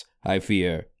that, I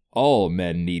fear. All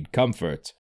men need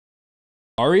comfort.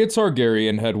 Arya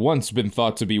Targaryen had once been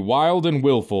thought to be wild and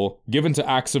willful, given to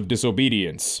acts of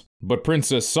disobedience. But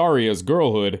Princess Saria's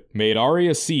girlhood made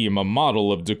Arya seem a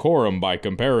model of decorum by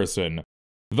comparison.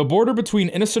 The border between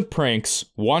innocent pranks,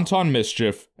 wanton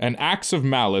mischief, and acts of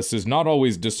malice is not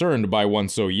always discerned by one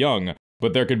so young,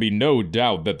 but there can be no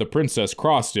doubt that the princess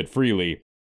crossed it freely.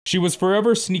 She was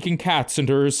forever sneaking cats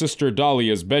into her sister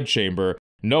Dahlia's bedchamber,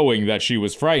 knowing that she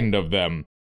was frightened of them.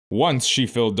 Once she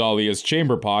filled Dahlia's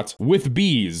chamber pot with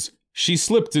bees. She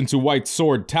slipped into White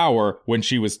Sword Tower when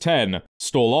she was 10,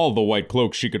 stole all the white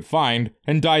cloaks she could find,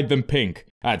 and dyed them pink.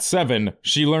 At 7,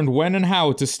 she learned when and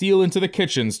how to steal into the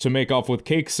kitchens to make off with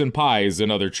cakes and pies and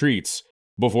other treats.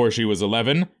 Before she was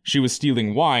 11, she was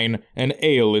stealing wine and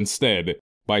ale instead.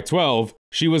 By 12,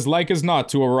 she was like as not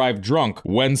to arrive drunk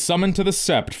when summoned to the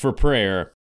sept for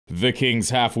prayer. The king's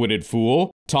half-witted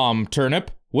fool, Tom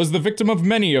Turnip, was the victim of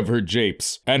many of her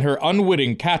japes, and her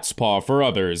unwitting cat's paw for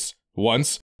others.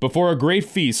 Once, before a great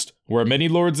feast, where many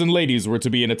lords and ladies were to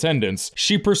be in attendance,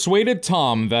 she persuaded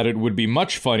Tom that it would be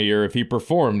much funnier if he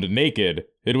performed naked.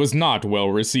 It was not well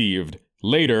received.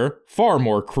 Later, far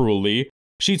more cruelly,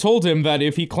 she told him that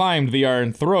if he climbed the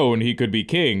Iron Throne he could be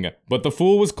king, but the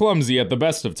fool was clumsy at the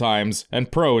best of times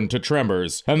and prone to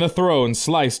tremors, and the throne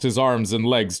sliced his arms and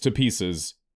legs to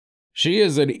pieces. "She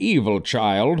is an evil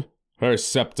child," her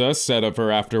septa said of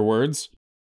her afterwards.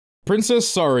 Princess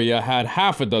Saria had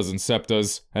half a dozen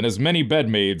septas and as many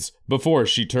bedmaids before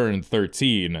she turned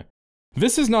 13.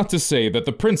 This is not to say that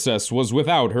the princess was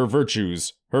without her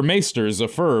virtues. Her maesters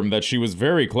affirm that she was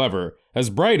very clever, as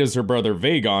bright as her brother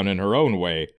Vagon in her own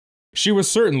way. She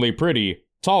was certainly pretty,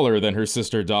 taller than her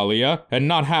sister Dahlia, and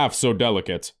not half so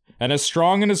delicate, and as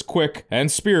strong and as quick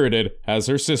and spirited as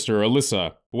her sister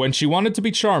Alyssa. When she wanted to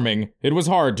be charming, it was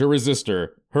hard to resist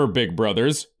her. Her big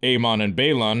brothers, Aemon and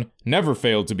Balon, never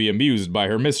failed to be amused by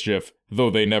her mischief, though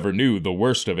they never knew the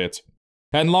worst of it.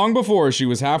 And long before she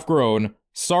was half grown,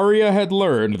 Saria had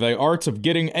learned the art of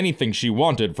getting anything she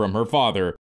wanted from her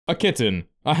father. A kitten,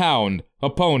 a hound, a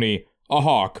pony, a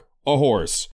hawk, a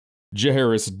horse.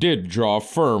 Jaehaerys did draw a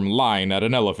firm line at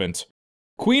an elephant.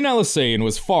 Queen Alysanne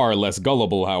was far less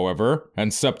gullible, however,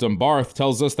 and Septim Barth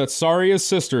tells us that Saria's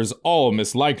sisters all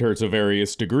misliked her to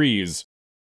various degrees.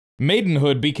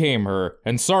 Maidenhood became her,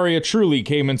 and Saria truly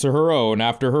came into her own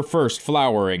after her first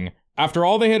flowering. After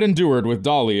all they had endured with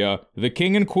Dahlia, the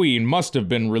king and queen must have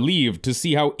been relieved to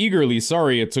see how eagerly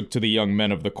Saria took to the young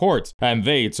men of the court, and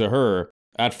they to her.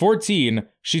 At 14,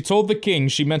 she told the king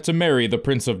she meant to marry the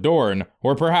Prince of Dorne,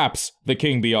 or perhaps the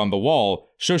king beyond the wall,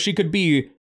 so she could be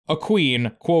a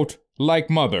queen, quote, like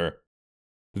mother.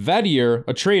 That year,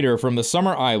 a trader from the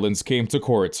Summer Islands came to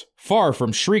court. Far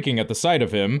from shrieking at the sight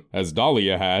of him, as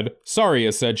Dahlia had,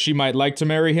 Saria said she might like to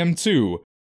marry him too.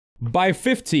 By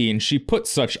 15, she put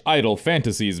such idle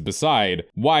fantasies beside.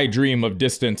 Why dream of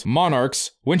distant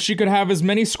monarchs when she could have as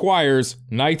many squires,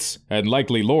 knights, and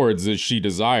likely lords as she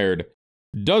desired?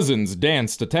 Dozens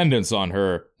danced attendance on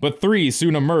her, but 3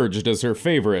 soon emerged as her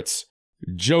favorites.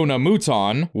 Jonah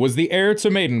Mouton was the heir to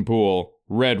Maidenpool.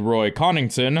 Redroy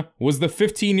Connington was the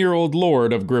 15-year-old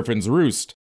lord of Griffin's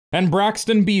Roost, and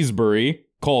Braxton Beesbury,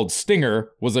 called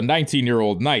Stinger, was a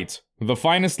 19-year-old knight, the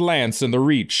finest lance in the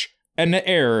Reach, and the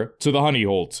heir to the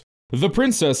Honeyholt. The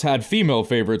princess had female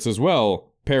favorites as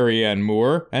well. Perry Ann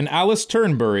Moore and Alice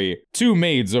Turnbury, two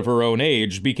maids of her own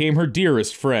age, became her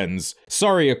dearest friends.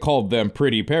 Saria called them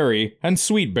Pretty Perry and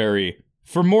Sweetberry.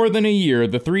 For more than a year,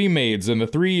 the three maids and the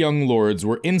three young lords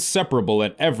were inseparable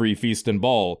at every feast and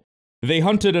ball. They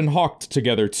hunted and hawked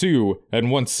together too,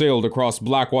 and once sailed across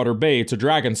Blackwater Bay to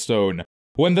Dragonstone.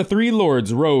 When the three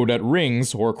lords rode at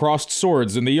rings or crossed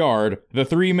swords in the yard, the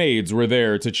three maids were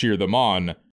there to cheer them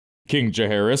on. King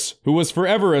Jaehaerys, who was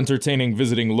forever entertaining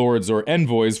visiting lords or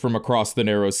envoys from across the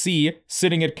narrow sea,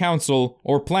 sitting at council,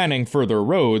 or planning further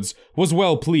roads, was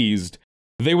well pleased.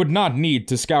 They would not need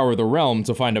to scour the realm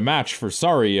to find a match for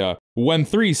Saria, when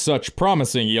three such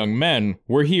promising young men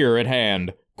were here at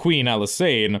hand. Queen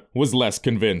Alysanne was less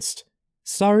convinced.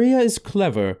 Saria is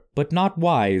clever, but not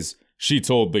wise, she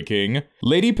told the king.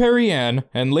 Lady Perianne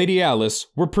and Lady Alice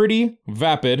were pretty,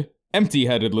 vapid,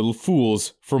 empty-headed little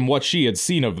fools from what she had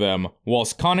seen of them,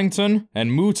 whilst Connington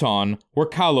and Mouton were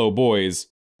callow boys.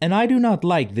 And I do not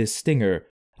like this Stinger.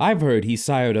 I've heard he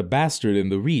sired a bastard in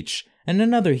the Reach, and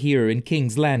another here in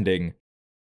King's Landing.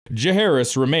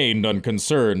 Jaehaerys remained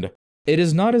unconcerned. It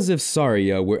is not as if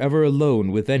Saria were ever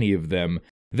alone with any of them.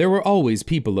 There were always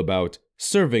people about,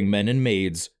 serving men and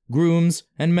maids, grooms,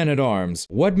 and men-at-arms.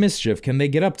 What mischief can they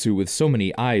get up to with so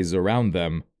many eyes around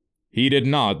them? He did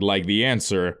not like the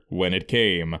answer when it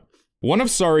came. One of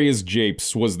Saria's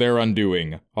japes was their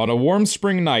undoing. On a warm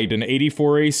spring night in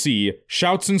 84 AC,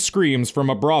 shouts and screams from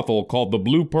a brothel called the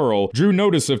Blue Pearl drew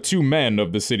notice of two men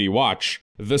of the city watch.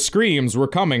 The screams were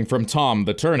coming from Tom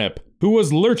the Turnip, who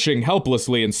was lurching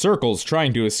helplessly in circles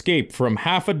trying to escape from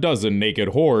half a dozen naked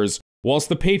whores, whilst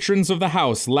the patrons of the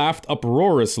house laughed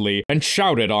uproariously and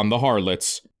shouted on the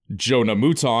harlots. Jonah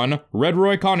Mouton,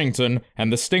 Redroy Connington,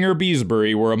 and the Stinger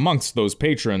Beesbury were amongst those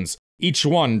patrons, each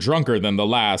one drunker than the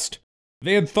last.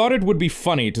 They had thought it would be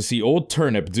funny to see old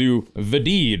Turnip do the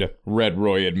deed,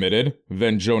 Redroy admitted.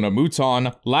 Then Jonah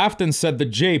Mouton laughed and said the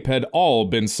jape had all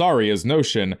been Saria's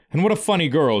notion, and what a funny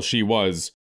girl she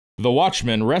was. The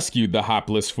watchmen rescued the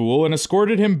hapless fool and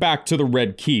escorted him back to the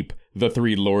Red Keep. The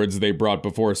three lords they brought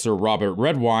before Sir Robert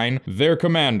Redwine, their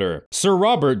commander. Sir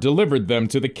Robert delivered them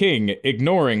to the king,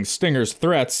 ignoring Stinger's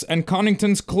threats and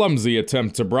Connington's clumsy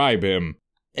attempt to bribe him.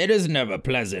 "It is never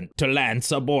pleasant to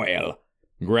lance a boil,"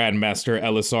 Grandmaster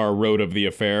Elisar wrote of the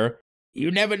affair.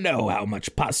 "You never know how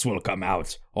much pus will come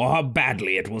out, or how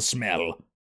badly it will smell."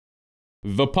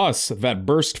 The pus that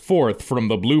burst forth from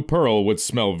the Blue Pearl would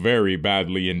smell very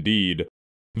badly indeed.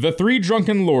 The three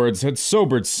drunken lords had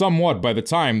sobered somewhat by the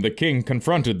time the king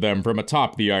confronted them from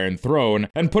atop the Iron Throne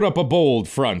and put up a bold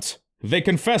front. They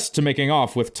confessed to making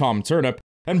off with Tom Turnip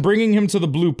and bringing him to the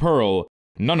Blue Pearl.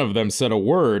 None of them said a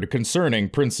word concerning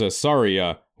Princess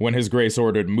Saria. When his grace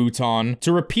ordered Mouton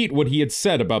to repeat what he had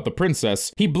said about the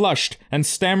princess, he blushed and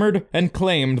stammered and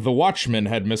claimed the watchman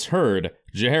had misheard.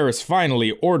 Jaehaerys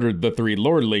finally ordered the three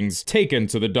lordlings taken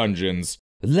to the dungeons.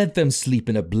 Let them sleep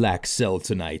in a black cell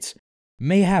tonight.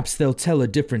 Mayhaps they'll tell a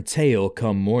different tale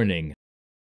come morning.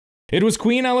 It was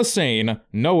Queen Alysanne,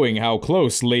 knowing how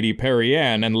close Lady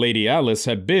Perianne and Lady Alice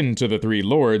had been to the three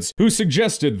lords, who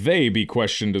suggested they be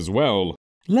questioned as well.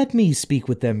 Let me speak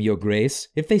with them, your grace.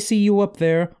 If they see you up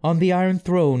there, on the Iron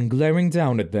Throne, glaring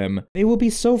down at them, they will be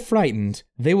so frightened,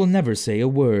 they will never say a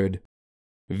word.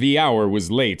 The hour was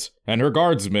late, and her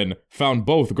guardsmen found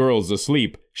both girls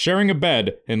asleep, sharing a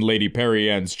bed in Lady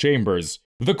Perianne's chambers.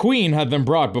 The queen had them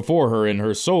brought before her in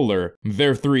her solar.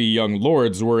 Their three young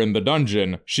lords were in the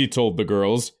dungeon, she told the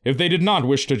girls. If they did not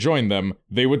wish to join them,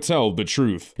 they would tell the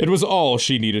truth. It was all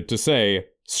she needed to say.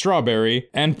 Strawberry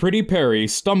and Pretty Perry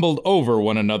stumbled over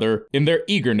one another in their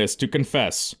eagerness to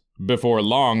confess. Before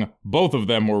long, both of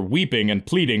them were weeping and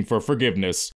pleading for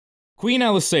forgiveness. Queen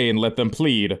Alysanne let them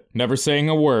plead, never saying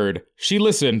a word. She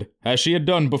listened, as she had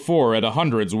done before at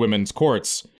 100 women's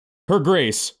courts. Her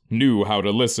grace knew how to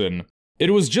listen.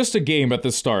 It was just a game at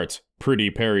the start, Pretty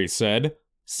Perry said.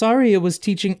 Saria was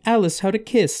teaching Alice how to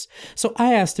kiss, so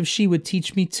I asked if she would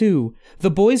teach me too. The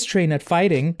boys train at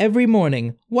fighting every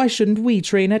morning. Why shouldn't we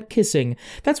train at kissing?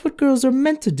 That's what girls are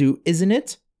meant to do, isn't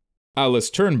it?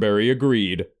 Alice Turnberry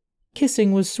agreed.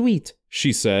 Kissing was sweet,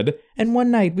 she said, and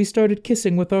one night we started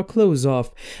kissing with our clothes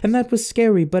off, and that was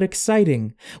scary but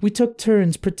exciting. We took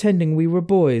turns pretending we were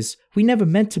boys. We never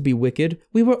meant to be wicked,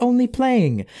 we were only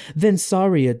playing. Then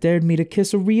Saria dared me to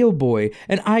kiss a real boy,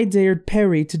 and I dared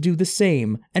Perry to do the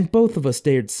same, and both of us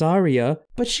dared Saria,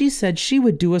 but she said she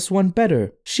would do us one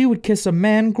better. She would kiss a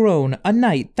man grown, a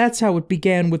knight. That's how it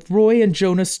began with Roy and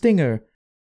Jonah Stinger.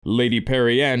 Lady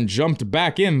Perianne jumped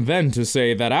back in then to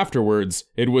say that afterwards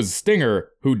it was Stinger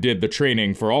who did the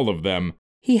training for all of them.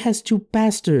 He has 2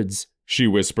 bastards, she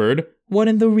whispered. One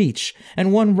in the Reach,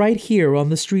 and one right here on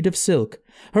the Street of Silk.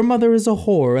 Her mother is a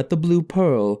whore at the Blue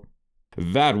Pearl.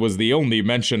 That was the only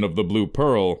mention of the Blue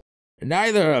Pearl.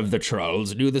 Neither of the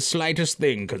trolls knew the slightest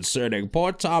thing concerning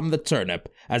poor Tom the Turnip,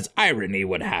 as irony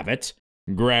would have it,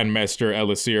 Grandmaster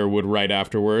Elisir would write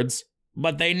afterwards.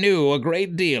 But they knew a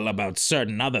great deal about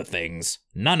certain other things,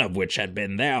 none of which had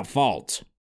been their fault.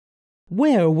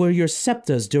 Where were your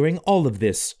scepters during all of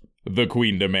this? The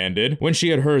Queen demanded, when she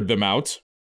had heard them out.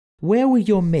 Where were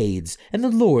your maids and the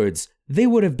lords? They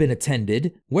would have been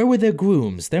attended. Where were their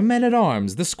grooms, their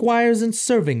men-at-arms, the squires and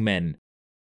serving men?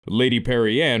 Lady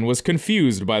Perianne was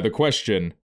confused by the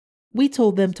question. We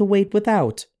told them to wait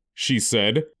without, she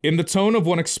said, in the tone of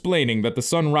one explaining that the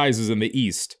sun rises in the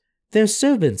east. They're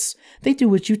servants. They do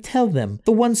what you tell them.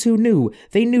 The ones who knew,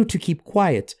 they knew to keep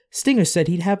quiet. Stinger said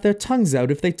he'd have their tongues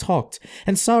out if they talked,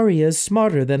 and Saria is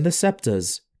smarter than the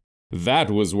Septas.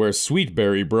 That was where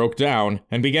Sweetberry broke down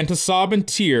and began to sob and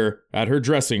tear at her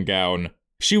dressing gown.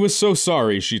 She was so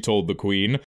sorry, she told the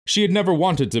Queen. She had never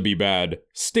wanted to be bad.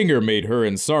 Stinger made her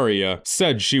and Saria,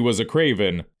 said she was a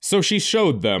craven, so she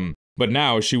showed them. But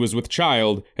now she was with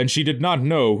child, and she did not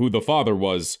know who the father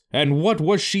was. And what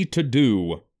was she to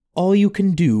do? All you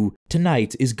can do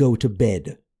tonight is go to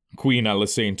bed, Queen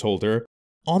Elisane told her.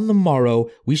 On the morrow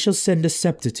we shall send a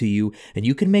scepter to you, and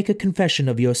you can make a confession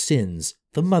of your sins.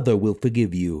 The mother will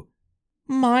forgive you.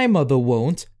 My mother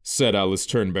won't, said Alice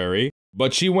Turnberry,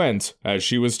 but she went as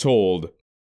she was told.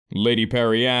 Lady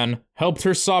Perianne helped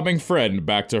her sobbing friend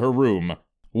back to her room.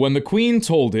 When the Queen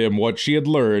told him what she had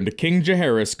learned, King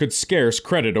Jaehaerys could scarce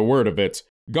credit a word of it.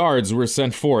 Guards were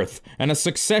sent forth, and a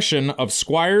succession of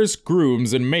squires,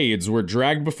 grooms, and maids were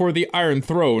dragged before the Iron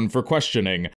Throne for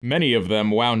questioning. Many of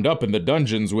them wound up in the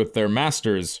dungeons with their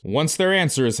masters, once their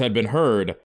answers had been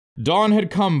heard. Dawn had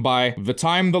come by the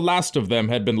time the last of them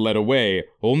had been led away.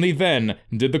 Only then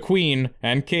did the Queen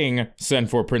and King send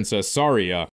for Princess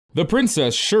Saria. The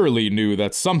princess surely knew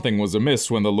that something was amiss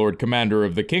when the Lord Commander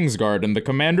of the Kingsguard and the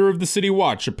Commander of the City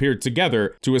Watch appeared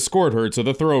together to escort her to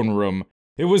the throne room.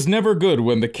 It was never good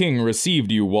when the king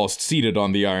received you whilst seated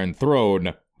on the Iron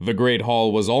Throne. The great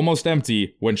hall was almost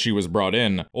empty when she was brought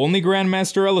in. Only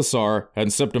Grandmaster Elisar and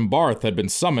Septim Barth had been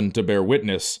summoned to bear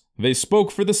witness. They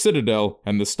spoke for the Citadel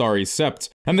and the Starry Sept,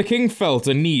 and the king felt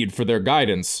a need for their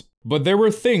guidance. But there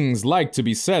were things like to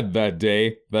be said that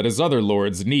day that his other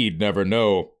lords need never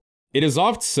know. It is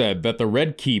oft said that the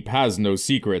Red Keep has no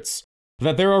secrets,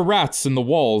 that there are rats in the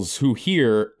walls who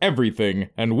hear everything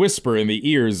and whisper in the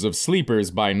ears of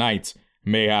sleepers by night.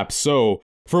 Mayhap so,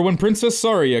 for when Princess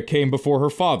Saria came before her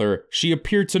father, she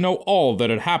appeared to know all that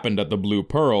had happened at the Blue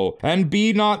Pearl, and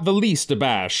be not the least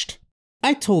abashed.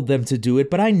 I told them to do it,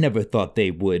 but I never thought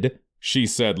they would, she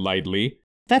said lightly.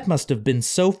 That must have been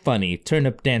so funny,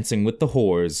 turnip dancing with the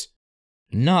whores.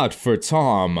 Not for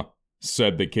Tom,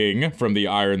 said the king from the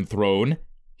Iron Throne.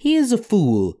 He is a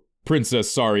fool,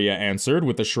 Princess Saria answered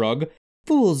with a shrug.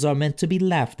 Fools are meant to be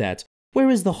laughed at. Where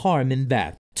is the harm in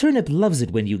that? Turnip loves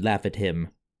it when you laugh at him.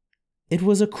 It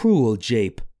was a cruel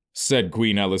jape, said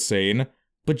Queen Elisane.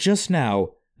 But just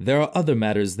now, there are other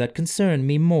matters that concern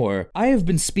me more. I have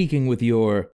been speaking with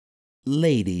your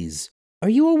ladies. Are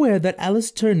you aware that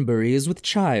Alice Turnberry is with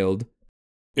child?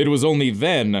 It was only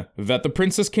then that the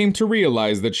princess came to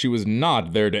realize that she was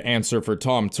not there to answer for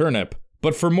Tom Turnip,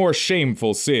 but for more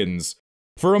shameful sins.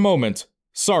 For a moment,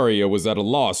 Saria was at a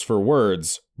loss for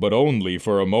words, but only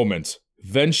for a moment.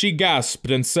 Then she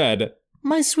gasped and said,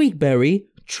 My sweet berry,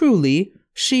 truly,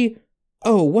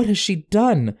 oh, what has she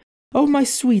done? Oh, my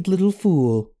sweet little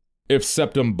fool. If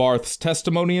Septim Barth's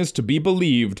testimony is to be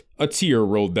believed, a tear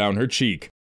rolled down her cheek.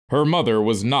 Her mother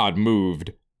was not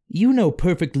moved. You know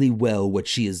perfectly well what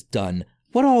she has done,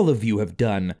 what all of you have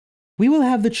done. We will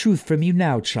have the truth from you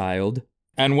now, child.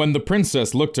 And when the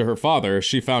princess looked to her father,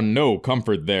 she found no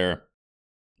comfort there.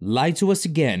 Lie to us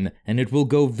again, and it will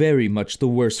go very much the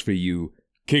worse for you,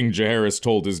 King Jaehaerys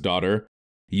told his daughter.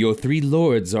 Your 3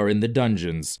 lords are in the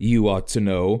dungeons, you ought to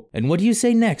know, and what you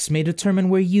say next may determine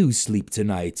where you sleep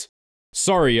tonight.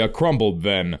 Saria crumbled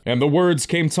then, and the words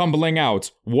came tumbling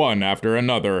out, one after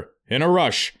another. In a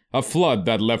rush, a flood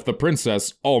that left the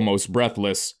princess almost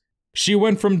breathless. She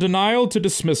went from denial to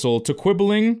dismissal to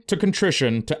quibbling to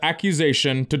contrition to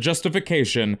accusation to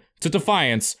justification to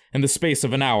defiance in the space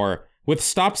of an hour, with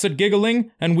stops at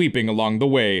giggling and weeping along the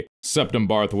way, Septim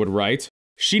Barth would write.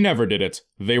 She never did it.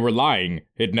 They were lying.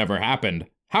 It never happened.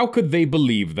 How could they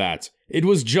believe that? It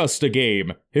was just a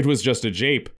game. It was just a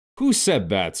jape. Who said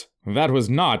that? That was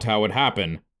not how it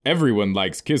happened. Everyone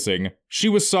likes kissing. She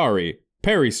was sorry.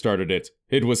 Perry started it.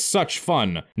 It was such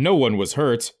fun. No one was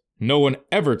hurt. No one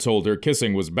ever told her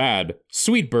kissing was bad.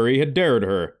 Sweetbury had dared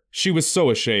her. She was so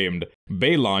ashamed.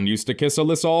 Balon used to kiss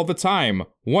Alyssa all the time.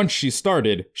 Once she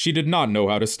started, she did not know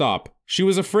how to stop. She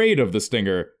was afraid of the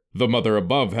stinger. The mother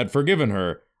above had forgiven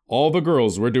her. All the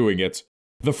girls were doing it.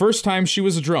 The first time she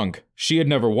was drunk, she had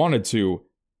never wanted to.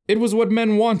 It was what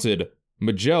men wanted.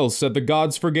 Magel said the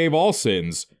gods forgave all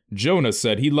sins. Jonah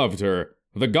said he loved her.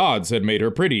 The gods had made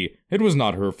her pretty. It was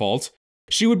not her fault.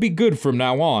 She would be good from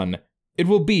now on. It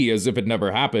will be as if it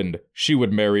never happened. She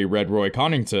would marry Red Roy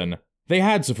Connington. They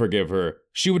had to forgive her.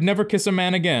 She would never kiss a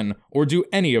man again, or do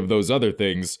any of those other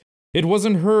things. It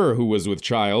wasn't her who was with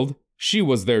child. She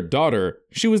was their daughter.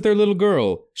 She was their little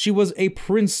girl. She was a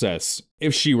princess.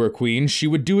 If she were queen, she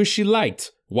would do as she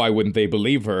liked. Why wouldn't they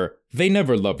believe her? They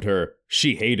never loved her.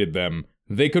 She hated them.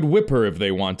 They could whip her if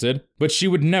they wanted, but she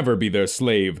would never be their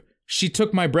slave. She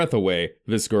took my breath away,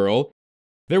 this girl.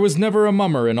 There was never a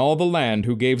mummer in all the land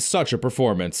who gave such a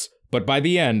performance, but by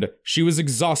the end, she was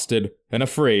exhausted and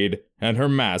afraid, and her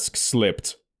mask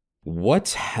slipped.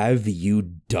 "What have you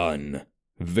done?"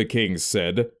 the king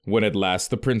said, when at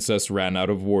last the princess ran out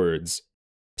of words.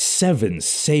 "Seven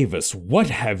save us, what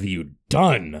have you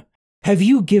done? Have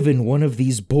you given one of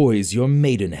these boys your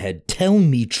maidenhead? Tell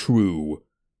me true."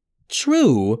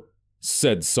 "True?"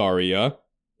 said Saria.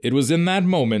 It was in that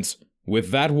moment, with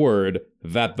that word,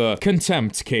 that the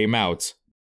contempt came out.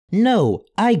 "No,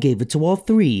 I gave it to all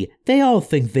three. They all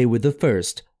think they were the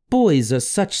first. Boys are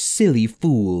such silly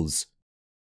fools."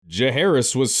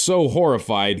 Jaehaerys was so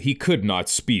horrified he could not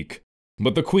speak,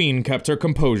 but the queen kept her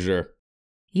composure.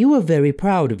 "You are very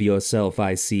proud of yourself,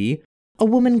 I see. A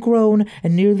woman grown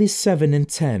and nearly 7 and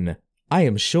 10. I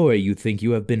am sure you think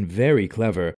you have been very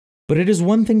clever, but it is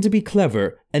one thing to be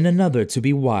clever and another to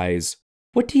be wise.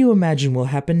 What do you imagine will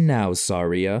happen now,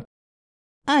 Saria?"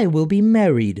 "I will be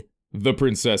married," the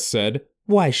princess said.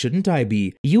 "Why shouldn't I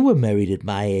be? You were married at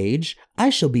my age. I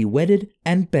shall be wedded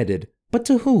and bedded. But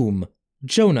to whom?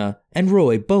 Jonah and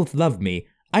Roy both love me.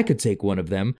 I could take one of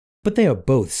them, but they are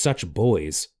both such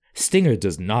boys. Stinger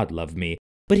does not love me,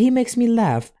 but he makes me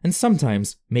laugh and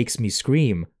sometimes makes me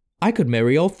scream. I could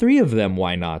marry all three of them,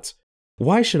 why not?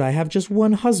 Why should I have just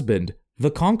one husband?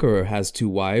 The Conqueror has 2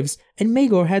 wives, and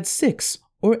Maegor had 6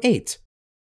 or 8.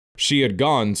 She had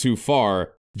gone too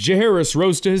far. Jaehaerys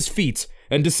rose to his feet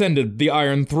and descended the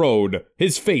iron throne,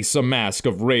 his face a mask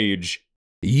of rage.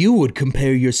 "You would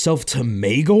compare yourself to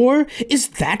Maegor? Is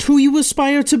that who you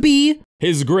aspire to be?"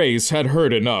 His grace had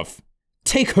heard enough.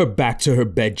 "Take her back to her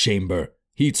bedchamber,"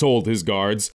 he told his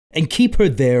guards, "and keep her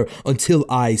there until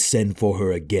I send for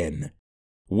her again."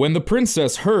 When the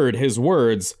princess heard his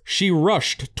words, she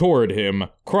rushed toward him,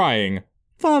 crying,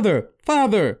 "Father,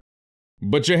 father!"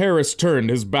 But Jaehaerys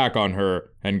turned his back on her,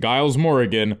 and Giles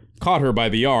Morrigan caught her by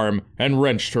the arm and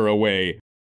wrenched her away.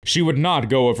 She would not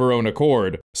go of her own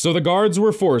accord, so the guards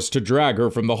were forced to drag her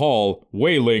from the hall,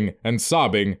 wailing and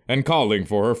sobbing and calling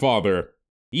for her father.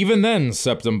 Even then,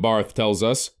 Septim Barth tells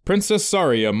us, Princess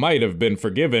Saria might have been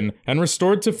forgiven and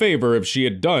restored to favor if she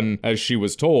had done as she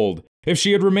was told, if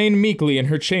she had remained meekly in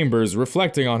her chambers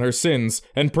reflecting on her sins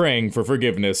and praying for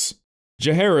forgiveness.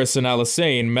 Jaehaerys and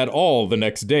Alysanne met all the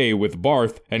next day with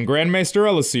Barth and Grandmaster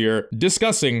Elysir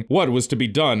discussing what was to be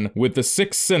done with the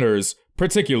 6 sinners,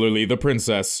 particularly the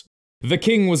princess. The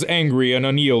king was angry and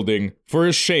unyielding, for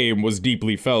his shame was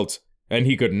deeply felt, and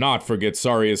he could not forget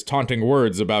Saria's taunting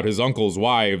words about his uncle's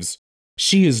wives.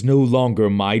 "She is no longer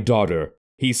my daughter,"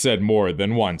 he said more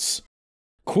than once.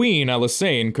 Queen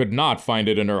Alysanne could not find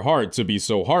it in her heart to be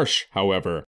so harsh,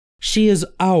 however. "She is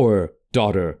our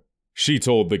daughter," she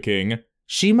told the king.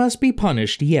 "She must be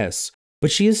punished, yes,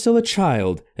 but she is still a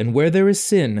child, and where there is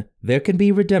sin, there can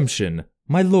be redemption.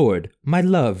 My lord, my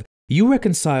love, you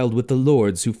reconciled with the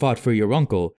lords who fought for your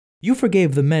uncle. You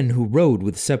forgave the men who rode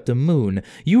with Septim Moon.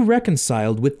 You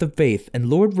reconciled with the Faith and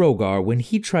Lord Rogar when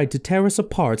he tried to tear us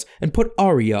apart and put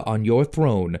Arya on your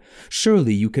throne.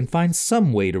 Surely you can find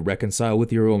some way to reconcile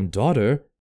with your own daughter."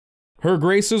 Her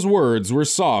Grace's words were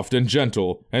soft and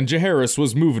gentle, and Jaehaerys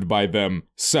was moved by them,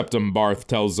 Septim Barth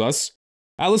tells us.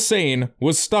 Alisane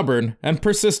was stubborn and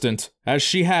persistent, as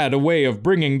she had a way of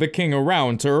bringing the king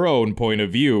around to her own point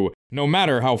of view, no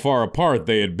matter how far apart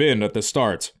they had been at the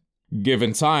start.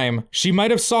 Given time, she might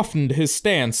have softened his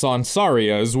stance on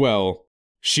Saria as well.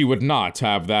 She would not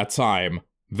have that time.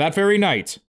 That very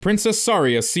night, Princess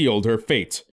Saria sealed her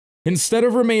fate. Instead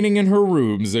of remaining in her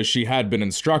rooms as she had been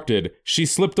instructed, she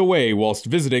slipped away whilst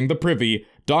visiting the privy,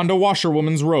 donned a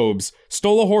washerwoman's robes,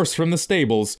 stole a horse from the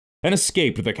stables, and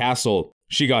escaped the castle.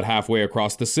 She got halfway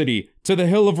across the city, to the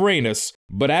Hill of Rhaenus,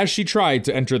 but as she tried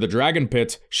to enter the Dragon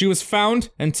Pit, she was found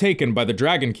and taken by the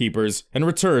Dragon Keepers and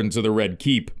returned to the Red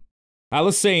Keep.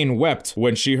 Alisane wept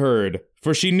when she heard,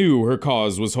 for she knew her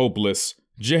cause was hopeless.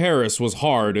 Jaehaerys was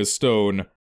hard as stone.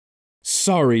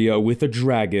 Saria with a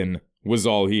dragon, was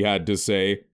all he had to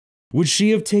say. Would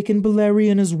she have taken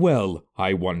Balerion as well,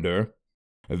 I wonder?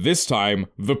 This time,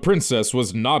 the princess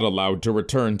was not allowed to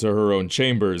return to her own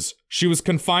chambers. She was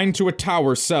confined to a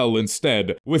tower cell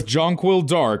instead, with Jonquil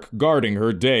Dark guarding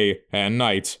her day and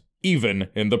night, even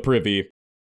in the privy.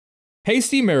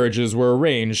 Hasty marriages were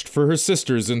arranged for her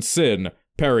sisters in sin.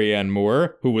 Perianne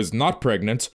Moore, who was not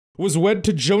pregnant, was wed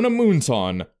to Jonah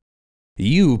Moonton.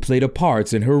 You played a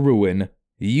part in her ruin.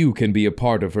 You can be a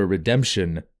part of her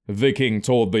redemption, the king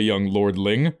told the young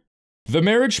lordling. The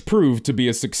marriage proved to be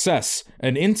a success,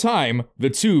 and in time, the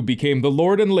two became the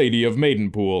Lord and Lady of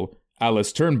Maidenpool.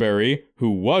 Alice Turnberry, who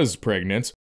was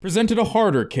pregnant, presented a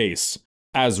harder case,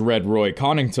 as Red Roy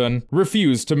Connington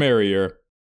refused to marry her.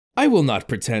 I will not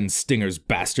pretend Stinger's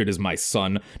bastard is my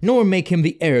son, nor make him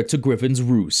the heir to Griffin's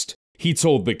Roost, he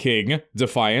told the king,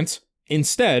 defiant.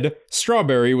 Instead,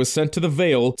 Strawberry was sent to the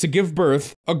Vale to give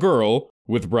birth, a girl,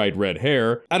 with bright red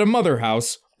hair, at a mother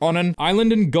house on an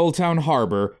island in Gulltown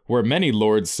Harbor, where many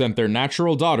lords sent their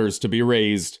natural daughters to be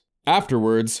raised.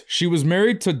 Afterwards, she was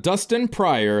married to Dustin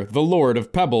Pryor, the Lord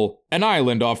of Pebble, an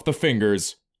island off the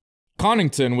Fingers.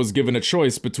 Connington was given a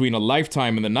choice between a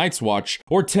lifetime in the Night's Watch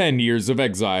or 10 years of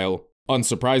exile.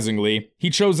 Unsurprisingly, he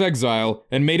chose exile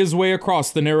and made his way across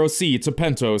the narrow sea to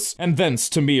Pentos and thence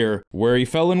to Myr, where he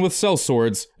fell in with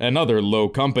sellswords and other low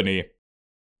company.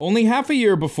 Only half a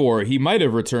year before he might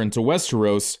have returned to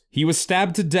Westeros, he was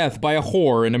stabbed to death by a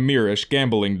whore in a Myrish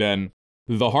gambling den.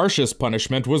 The harshest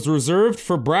punishment was reserved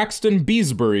for Braxton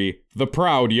Beesbury, the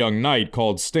proud young knight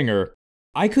called Stinger.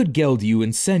 I could geld you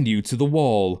and send you to the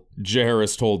wall,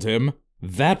 Jaehaerys told him.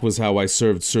 That was how I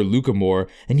served Sir Lucamore,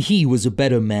 and he was a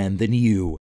better man than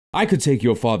you. I could take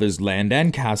your father's land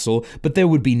and castle, but there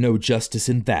would be no justice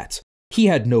in that. He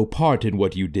had no part in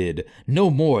what you did, no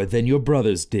more than your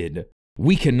brothers did.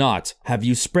 We cannot have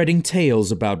you spreading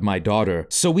tales about my daughter,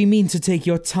 so we mean to take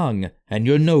your tongue, and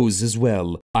your nose as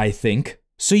well, I think,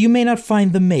 so you may not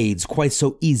find the maids quite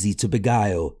so easy to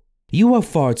beguile. You are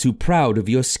far too proud of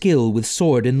your skill with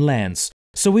sword and lance,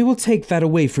 so we will take that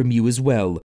away from you as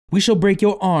well. We shall break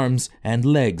your arms and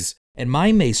legs, and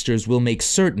my maesters will make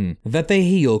certain that they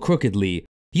heal crookedly.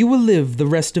 You will live the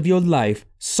rest of your life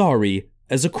sorry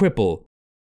as a cripple.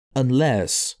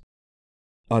 Unless...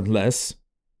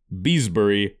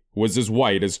 Beesbury was as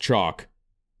white as chalk.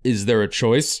 Is there a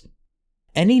choice?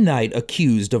 Any knight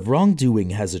accused of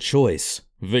wrongdoing has a choice,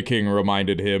 the king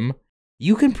reminded him.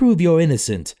 You can prove you're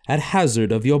innocent at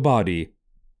hazard of your body.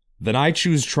 Then I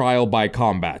choose trial by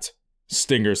combat,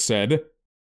 Stinger said.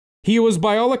 He was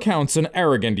by all accounts an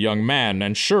arrogant young man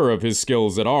and sure of his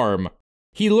skills at arm.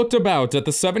 He looked about at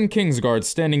the 7 Kingsguards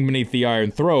standing beneath the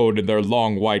Iron Throne in their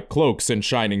long white cloaks and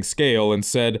shining scale and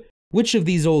said, Which of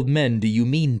these old men do you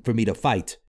mean for me to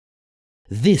fight?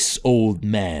 This old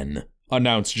man,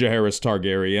 announced Jaehaerys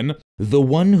Targaryen, the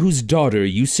one whose daughter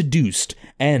you seduced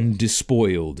and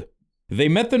despoiled. They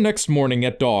met the next morning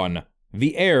at dawn.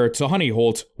 The heir to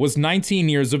Honeyholt was 19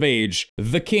 years of age,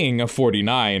 the king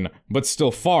 49, but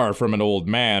still far from an old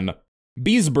man.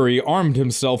 Beesbury armed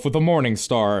himself with a morning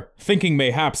star, thinking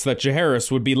mayhaps that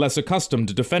Jaehaerys would be less accustomed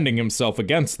to defending himself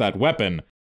against that weapon.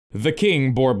 The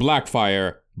king bore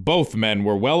Blackfire. Both men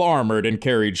were well armored and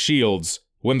carried shields.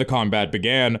 When the combat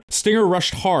began, Stinger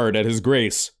rushed hard at his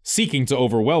grace, seeking to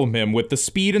overwhelm him with the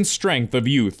speed and strength of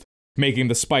youth, making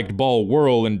the spiked ball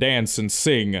whirl and dance and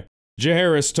sing.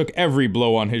 Jaehaerys took every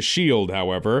blow on his shield,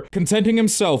 however, contenting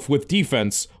himself with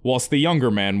defense whilst the younger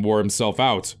man wore himself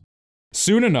out.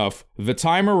 Soon enough, the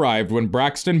time arrived when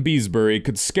Braxton Beesbury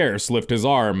could scarce lift his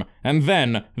arm, and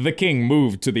then the king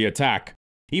moved to the attack.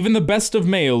 Even the best of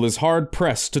mail is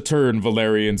hard-pressed to turn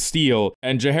Valyrian steel,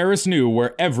 and Jaehaerys knew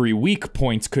where every weak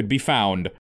point could be found.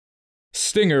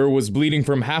 Stinger was bleeding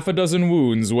from half a dozen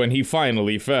wounds when he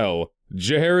finally fell.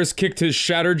 Jaehaerys kicked his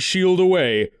shattered shield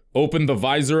away, opened the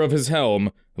visor of his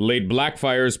helm, laid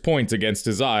Blackfire's point against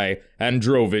his eye, and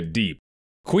drove it deep.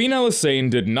 Queen Elisane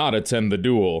did not attend the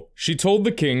duel. She told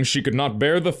the king she could not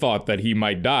bear the thought that he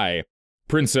might die.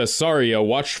 Princess Saria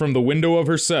watched from the window of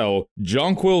her cell.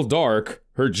 Jonquil Dark,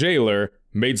 her jailer,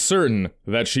 made certain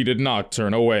that she did not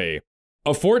turn away.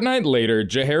 A fortnight later,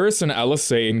 Jaehaerys and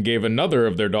Elisane gave another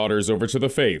of their daughters over to the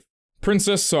faith.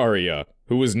 Princess Saria,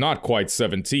 who was not quite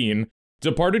 17,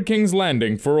 departed King's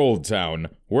Landing for Old Town,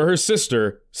 where her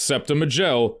sister, Septa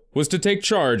Majel, was to take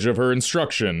charge of her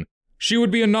instruction. She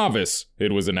would be a novice,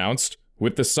 it was announced,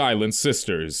 with the Silent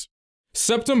Sisters.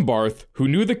 Septim Barth, who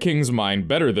knew the king's mind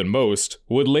better than most,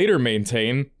 would later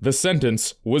maintain the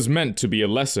sentence was meant to be a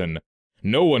lesson.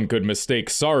 No one could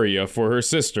mistake Saria for her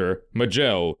sister,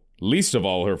 Majel, least of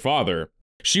all her father.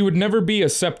 She would never be a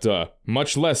Septa,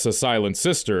 much less a Silent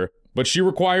Sister, but she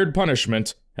required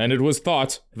punishment, and it was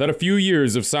thought that a few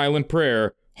years of silent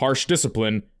prayer, harsh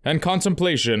discipline, and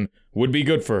contemplation would be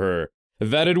good for her,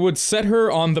 that it would set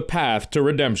her on the path to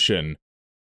redemption.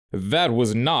 That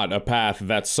was not a path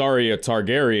that Saria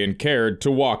Targaryen cared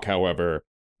to walk, however.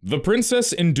 The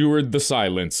princess endured the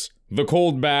silence, the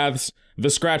cold baths, the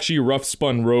scratchy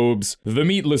rough-spun robes, the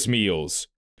meatless meals.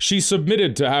 She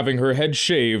submitted to having her head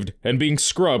shaved and being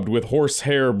scrubbed with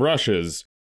horsehair brushes,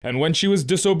 and when she was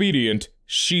disobedient,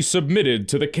 she submitted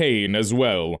to the cane as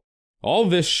well. All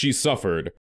this she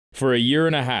suffered, for a year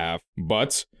and a half,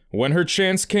 but when her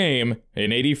chance came,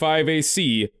 in 85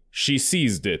 AC, she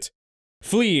seized it,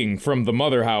 fleeing from the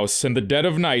mother house in the dead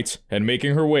of night and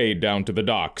making her way down to the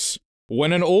docks.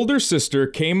 When an older sister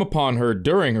came upon her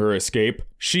during her escape,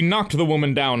 she knocked the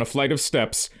woman down a flight of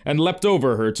steps and leapt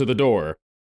over her to the door.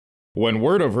 When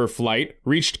word of her flight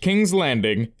reached King's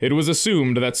Landing, it was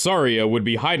assumed that Saria would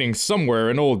be hiding somewhere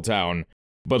in Old Town,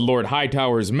 but Lord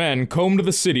Hightower's men combed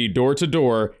the city door to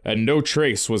door and no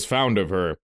trace was found of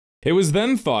her. It was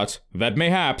then thought that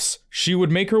mayhaps she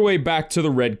would make her way back to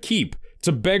the Red Keep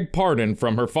to beg pardon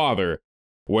from her father.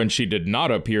 When she did not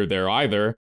appear there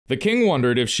either, the king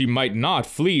wondered if she might not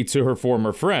flee to her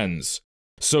former friends.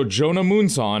 So Jonah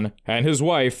Moonson and his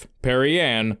wife,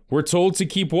 Perianne, were told to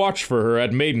keep watch for her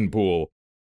at Maidenpool.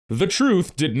 The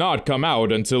truth did not come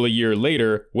out until a year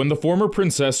later, when the former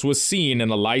princess was seen in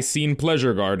a Lysine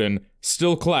pleasure garden,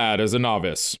 still clad as a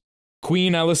novice.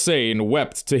 Queen Elisane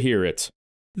wept to hear it.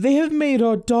 "They have made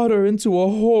our daughter into a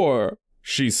whore,"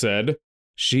 she said.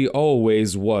 "She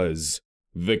always was,"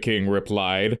 the king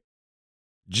replied.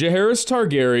 Jaehaerys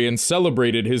Targaryen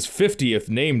celebrated his 50th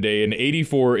name day in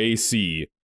 84 AC.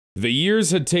 The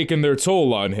years had taken their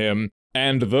toll on him,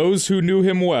 and those who knew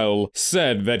him well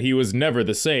said that he was never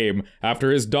the same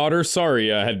after his daughter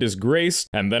Saria had disgraced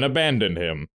and then abandoned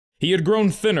him. He had grown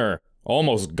thinner,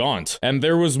 almost gaunt, and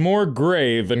there was more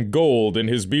gray than gold in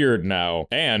his beard now,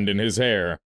 and in his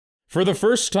hair. For the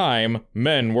first time,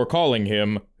 men were calling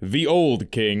him the Old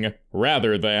King,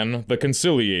 rather than the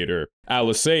Conciliator.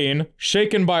 Elisane,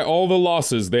 shaken by all the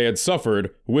losses they had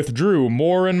suffered, withdrew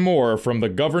more and more from the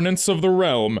governance of the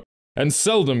realm, and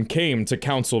seldom came to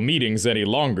council meetings any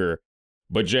longer.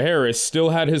 But Jaehaerys still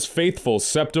had his faithful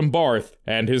Septim Barth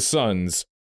and his sons.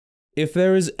 "If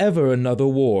there is ever another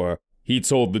war," he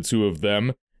told the two of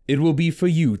them, "it will be for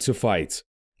you to fight.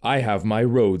 I have my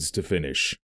roads to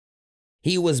finish."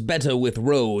 "He was better with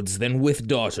roads than with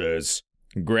daughters,"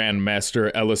 Grand Master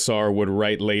Elisar would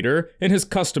write later, in his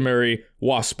customary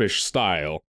waspish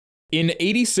style. In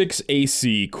 86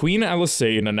 AC, Queen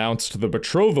Elisane announced the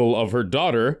betrothal of her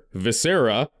daughter,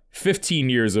 Visera, 15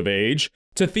 years of age,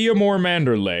 to Theomore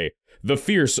Manderley, the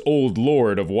fierce old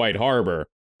lord of White Harbor.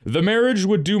 The marriage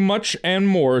would do much and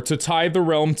more to tie the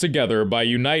realm together by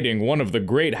uniting one of the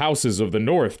great houses of the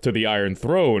North to the Iron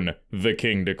Throne, the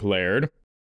king declared.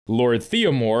 Lord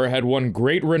Theomore had won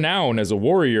great renown as a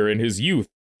warrior in his youth,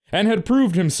 and had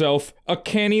proved himself a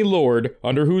canny lord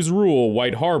under whose rule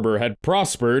White Harbor had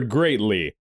prospered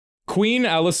greatly. Queen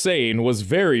Elisane was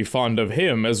very fond of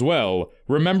him as well,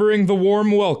 remembering the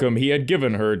warm welcome he had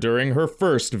given her during her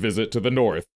first visit to the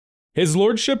North. His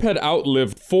lordship had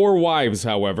outlived 4 wives,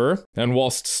 however, and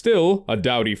whilst still a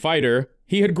doughty fighter,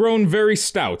 he had grown very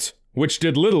stout, which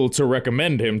did little to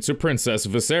recommend him to Princess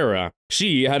Visera.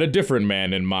 She had a different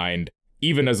man in mind.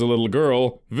 Even as a little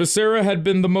girl, Visera had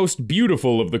been the most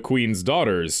beautiful of the queen's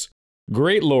daughters.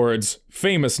 Great lords,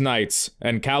 famous knights,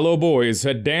 and callow boys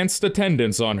had danced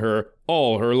attendance on her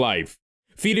all her life,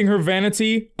 feeding her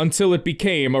vanity until it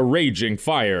became a raging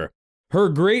fire. Her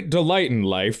great delight in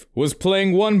life was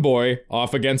playing one boy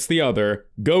off against the other,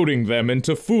 goading them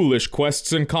into foolish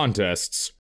quests and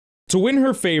contests. To win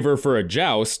her favor for a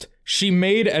joust, she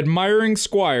made admiring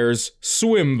squires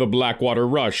swim the Blackwater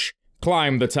Rush,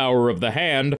 climb the Tower of the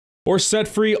Hand, or set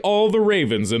free all the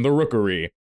ravens in the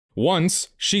rookery. Once,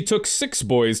 she took 6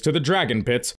 boys to the dragon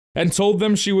pit and told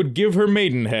them she would give her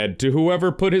maidenhead to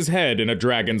whoever put his head in a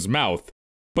dragon's mouth.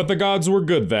 But the gods were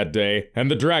good that day, and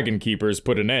the dragon keepers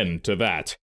put an end to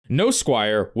that. No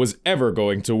squire was ever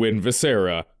going to win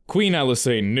Visera, Queen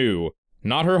Alysanne knew.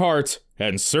 Not her heart,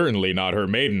 and certainly not her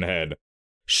maidenhead.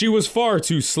 She was far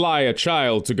too sly a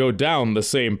child to go down the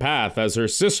same path as her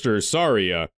sister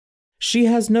Saria. She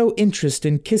has no interest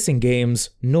in kissing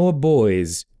games, nor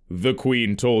boys, the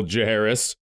queen told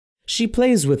Jaehaerys. She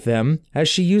plays with them as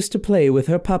she used to play with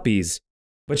her puppies.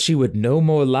 But she would no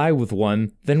more lie with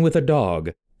one than with a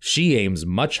dog. She aims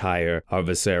much higher, our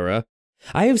Visera.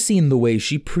 I have seen the way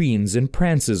she preens and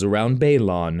prances around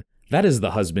Balon. That is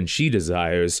the husband she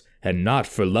desires, and not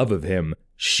for love of him.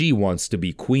 She wants to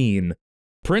be queen.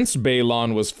 Prince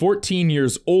Balon was 14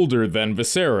 years older than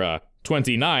Visera,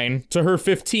 29 to her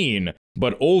 15,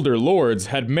 but older lords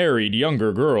had married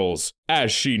younger girls,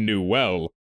 as she knew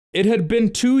well. It had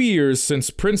been 2 years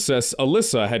since Princess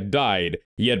Alyssa had died,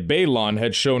 yet Balon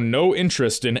had shown no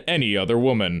interest in any other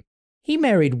woman. He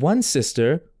married one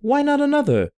sister, why not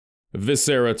another?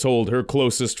 Visera told her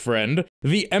closest friend,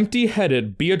 the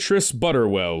empty-headed Beatrice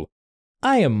Butterwell.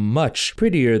 I am much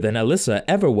prettier than Alyssa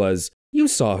ever was. You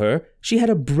saw her. She had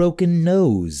a broken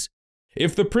nose.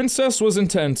 If the princess was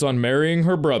intent on marrying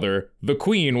her brother, the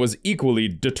queen was equally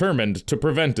determined to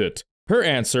prevent it. Her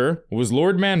answer was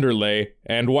Lord Manderley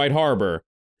and White Harbor.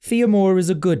 Theomore is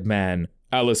a good man,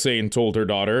 Alysanne told her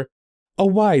daughter. A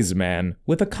wise man,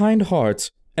 with a kind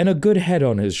heart and a good head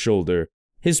on his shoulder.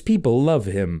 His people love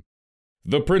him.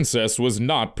 The princess was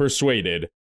not persuaded.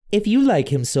 If you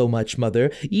like him so much,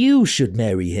 mother, you should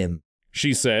marry him,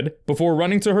 she said, before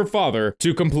running to her father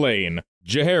to complain.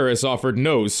 Jaehaerys offered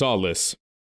no solace.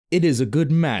 It is a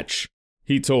good match,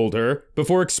 he told her,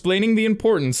 before explaining the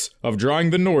importance of drawing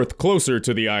the North closer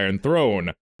to the Iron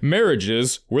Throne.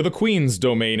 Marriages were the queen's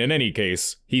domain in any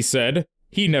case, he said.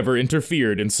 He never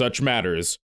interfered in such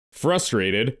matters.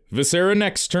 Frustrated, Visera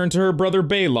next turned to her brother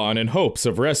Balon in hopes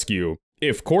of rescue,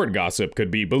 if court gossip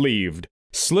could be believed.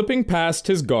 Slipping past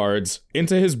his guards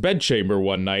into his bedchamber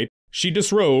one night, she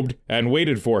disrobed and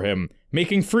waited for him,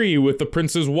 making free with the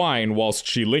prince's wine whilst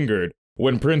she lingered.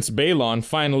 When Prince Balon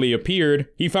finally appeared,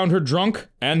 he found her drunk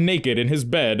and naked in his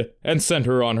bed and sent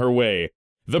her on her way.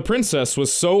 The princess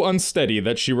was so unsteady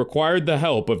that she required the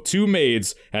help of 2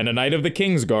 maids and a knight of the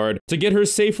Kingsguard to get her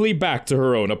safely back to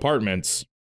her own apartments.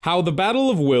 How the battle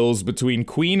of wills between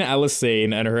Queen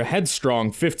Alysanne and her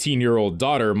headstrong 15-year-old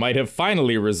daughter might have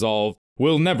finally resolved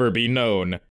will never be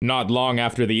known. Not long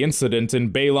after the incident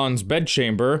in Balon's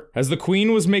bedchamber, as the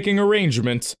queen was making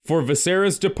arrangements for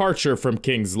Visera's departure from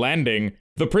King's Landing,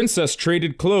 the princess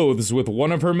traded clothes with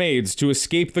one of her maids to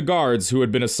escape the guards who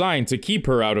had been assigned to keep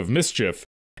her out of mischief,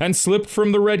 and slipped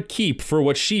from the Red Keep for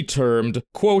what she termed,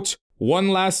 quote, one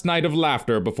last night of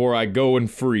laughter before I go and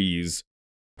freeze.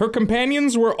 Her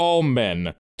companions were all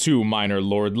men, 2 minor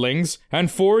lordlings, and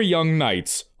 4 young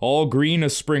knights, all green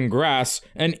as spring grass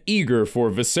and eager for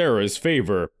Visera's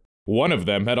favor. One of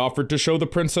them had offered to show the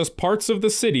princess parts of the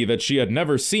city that she had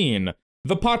never seen,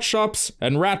 the potshops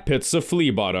and rat pits of Flea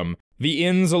Bottom, the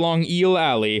inns along Eel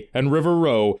Alley and River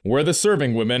Row where the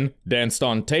serving women danced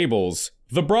on tables,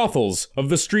 the brothels of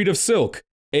the Street of Silk.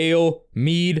 Ale,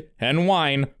 mead, and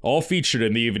wine all featured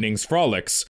in the evening's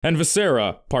frolics, and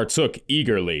Visera partook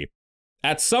eagerly.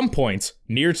 At some point,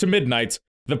 near to midnight,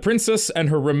 the princess and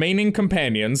her remaining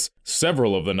companions,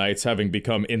 several of the knights having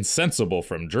become insensible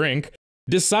from drink,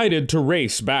 decided to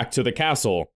race back to the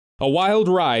castle. A wild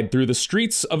ride through the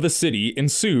streets of the city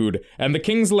ensued, and the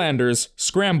King's Landers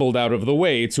scrambled out of the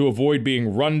way to avoid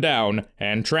being run down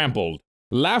and trampled.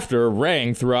 Laughter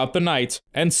rang throughout the night,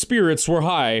 and spirits were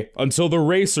high until the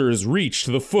racers reached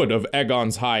the foot of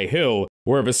Aegon's High Hill,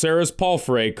 where Visera's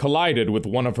palfrey collided with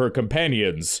one of her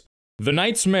companions. The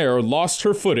knight's mare lost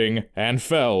her footing and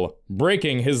fell,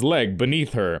 breaking his leg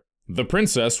beneath her. The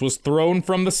princess was thrown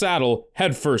from the saddle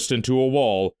headfirst into a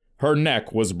wall. Her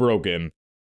neck was broken.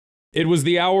 It was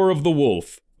the hour of the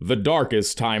wolf, the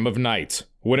darkest time of night,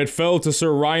 when it fell to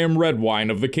Sir Ryam Redwine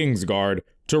of the Kingsguard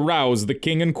to rouse the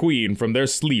king and queen from their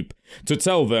sleep, to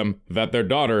tell them that their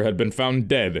daughter had been found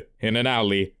dead in an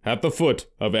alley at the foot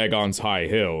of Aegon's High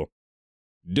Hill.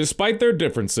 Despite their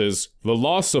differences, the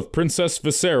loss of Princess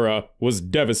Visera was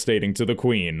devastating to the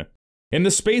queen. In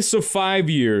the space of 5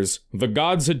 years, the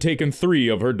gods had taken 3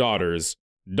 of her daughters,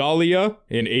 Dahlia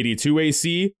in 82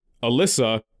 AC,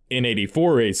 Alyssa in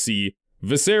 84 AC,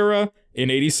 Visera in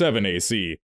 87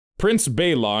 AC. Prince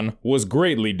Balon was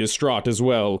greatly distraught as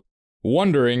well,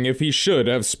 wondering if he should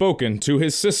have spoken to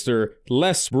his sister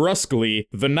less brusquely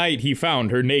the night he found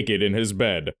her naked in his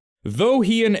bed. Though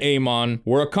he and Aemon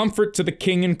were a comfort to the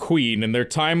king and queen in their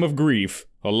time of grief,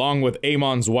 along with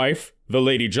Aemon's wife, the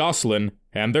Lady Jocelyn,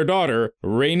 and their daughter,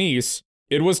 Rhaenys,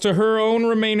 it was to her own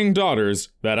remaining daughters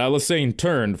that Alysanne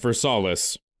turned for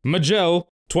solace. Majel,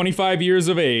 25 years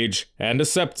of age, and a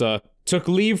septa, took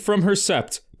leave from her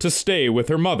sept to stay with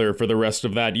her mother for the rest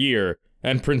of that year,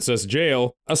 and Princess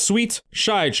Jael, a sweet,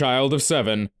 shy child of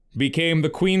 7, became the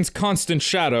queen's constant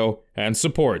shadow and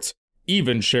support,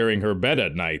 even sharing her bed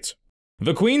at night.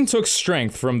 The queen took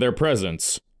strength from their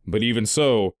presence, but even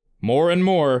so, more and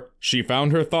more, she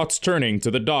found her thoughts turning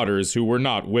to the daughters who were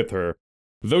not with her.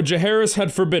 Though Jaehaerys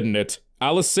had forbidden it,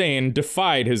 Alysanne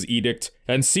defied his edict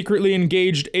and secretly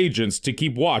engaged agents to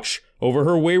keep watch over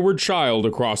her wayward child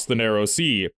across the narrow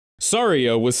sea.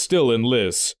 Saria was still in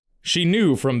Lys. She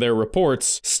knew from their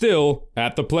reports, still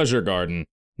at the pleasure garden.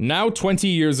 Now 20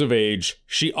 years of age,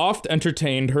 she oft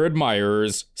entertained her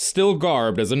admirers, still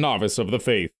garbed as a novice of the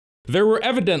faith. There were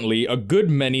evidently a good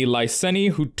many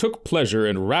Lyseni who took pleasure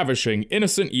in ravishing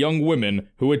innocent young women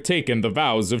who had taken the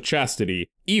vows of chastity,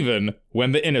 even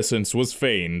when the innocence was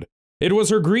feigned. It was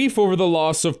her grief over the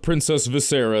loss of Princess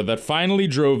Visera that finally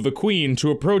drove the queen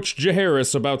to approach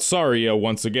Jaehaerys about Saria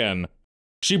once again.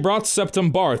 She brought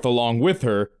Septim Barth along with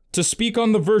her to speak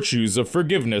on the virtues of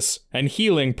forgiveness and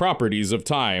healing properties of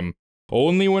time.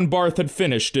 Only when Barth had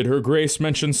finished did her grace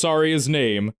mention Saria's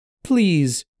name.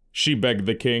 Please, she begged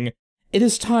the king. It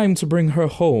is time to bring her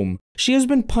home. She has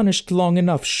been punished long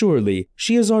enough, surely.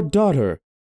 She is our daughter.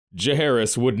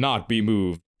 Jaehaerys would not be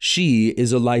moved. She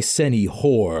is a Lyseni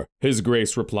whore, his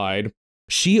grace replied.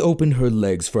 She opened her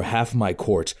legs for half my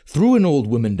court, threw an old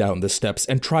woman down the steps,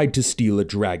 and tried to steal a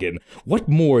dragon. What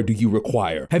more do you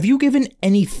require? Have you given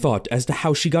any thought as to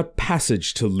how she got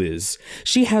passage to Lys?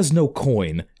 She has no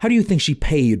coin. How do you think she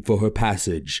paid for her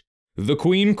passage? The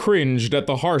queen cringed at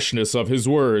the harshness of his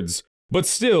words, but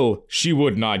still she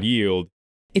would not yield.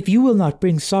 If you will not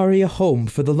bring Saria home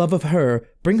for the love of her,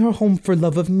 bring her home for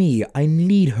love of me. I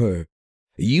need her.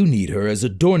 You need her as a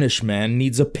Dornish man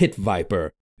needs a pit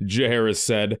viper, Jaehaerys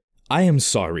said. I am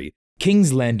sorry.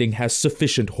 King's Landing has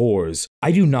sufficient whores.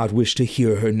 I do not wish to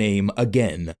hear her name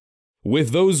again.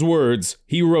 With those words,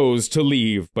 he rose to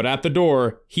leave, but at the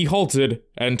door, he halted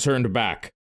and turned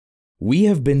back. We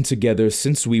have been together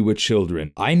since we were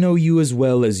children. I know you as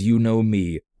well as you know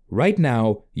me. Right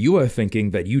now, you are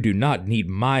thinking that you do not need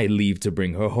my leave to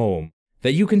bring her home,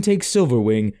 that you can take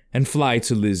Silverwing and fly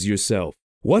to Lys yourself.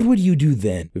 What would you do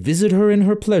then? Visit her in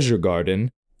her pleasure garden?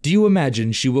 Do you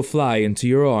imagine she will fly into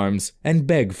your arms and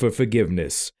beg for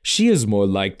forgiveness? She is more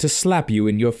like to slap you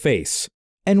in your face.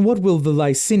 And what will the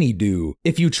Lyseni do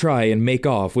if you try and make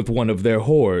off with one of their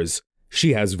whores?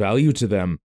 She has value to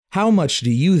them. How much do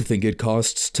you think it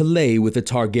costs to lay with a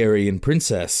Targaryen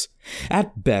princess?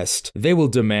 At best, they will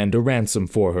demand a ransom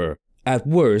for her. At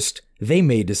worst, they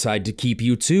may decide to keep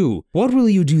you too. What will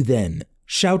you do then?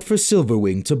 Shout for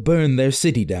Silverwing to burn their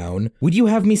city down? Would you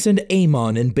have me send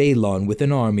Aemon and Balon with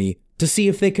an army to see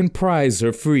if they can prize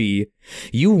her free?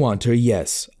 You want her,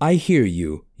 yes, I hear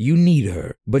you. You need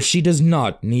her, but she does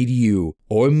not need you,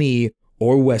 or me,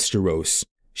 or Westeros.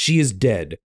 She is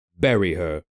dead. Bury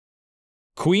her.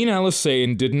 Queen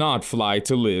Alysanne did not fly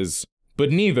to Lys,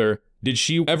 but neither did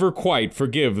she ever quite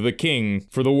forgive the king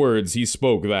for the words he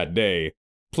spoke that day.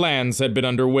 Plans had been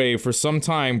underway for some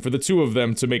time for the two of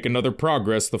them to make another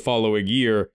progress the following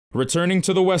year, returning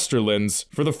to the Westerlands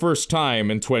for the first time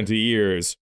in 20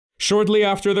 years. Shortly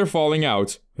after their falling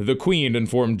out, the queen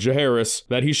informed Jaehaerys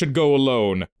that he should go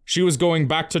alone. She was going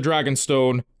back to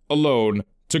Dragonstone, alone,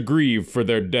 to grieve for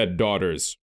their dead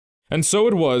daughters. And so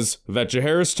it was that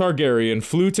Jaehaerys Targaryen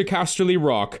flew to Casterly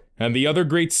Rock and the other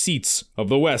great seats of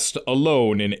the West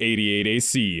alone in 88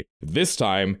 AC. This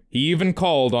time, he even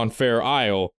called on Fair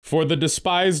Isle, for the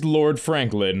despised Lord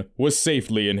Franklin was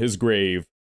safely in his grave.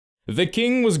 The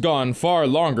king was gone far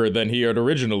longer than he had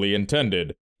originally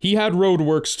intended. He had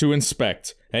roadworks to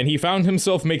inspect, and he found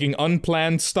himself making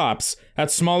unplanned stops at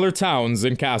smaller towns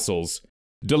and castles,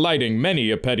 delighting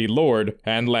many a petty lord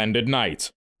and landed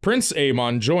knight. Prince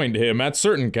Aemon joined him at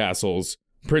certain castles,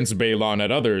 Prince Balon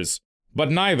at others,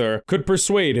 but neither could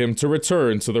persuade him to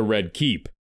return to the Red Keep.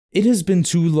 It has been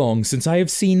too long since I have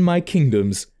seen my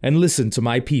kingdoms and listened to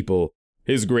my people,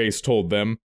 his grace told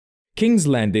them. King's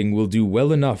Landing will do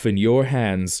well enough in your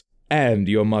hands, and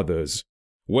your mother's.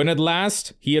 When at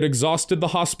last he had exhausted the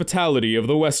hospitality of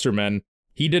the Westermen,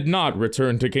 he did not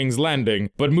return to King's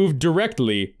Landing, but moved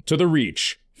directly to the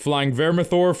Reach, flying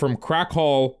Vermithor from Crack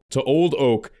Hall to Old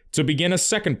Oak to begin a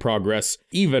second progress,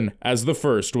 even as the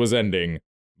first was ending.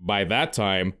 By that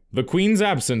time, the queen's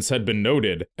absence had been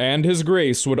noted, and his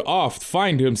grace would oft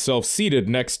find himself seated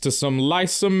next to some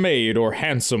lithesome maid or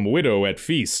handsome widow at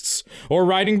feasts, or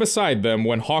riding beside them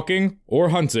when hawking or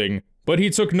hunting, but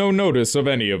he took no notice of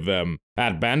any of them.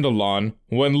 At Bandalon,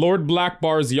 when Lord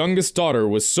Blackbar's youngest daughter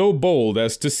was so bold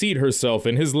as to seat herself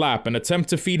in his lap and attempt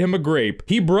to feed him a grape,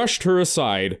 he brushed her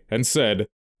aside and said,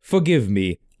 "Forgive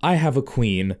me, I have a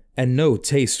queen, and no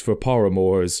taste for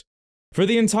paramours." For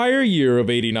the entire year of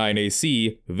 89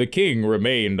 AC, the king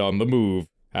remained on the move.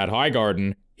 At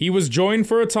Highgarden, he was joined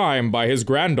for a time by his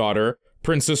granddaughter,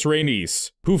 Princess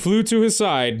Rhaenys, who flew to his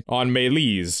side on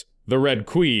Meleys, the Red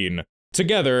Queen.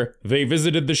 Together, they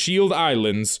visited the Shield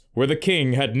Islands, where the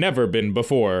king had never been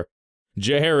before.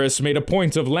 Jaehaerys made a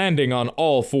point of landing on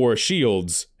all 4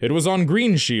 shields. It was on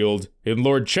Green Shield, in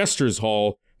Lord Chester's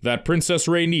hall, that Princess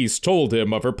Rhaenys told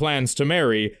him of her plans to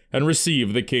marry and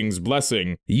receive the king's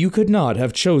blessing. "You could not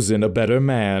have chosen a better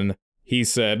man," he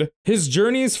said. His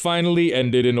journeys finally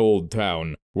ended in Old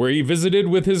Town, where he visited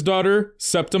with his daughter,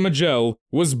 Septa Majel,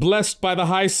 was blessed by the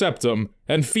High Septum,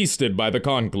 and feasted by the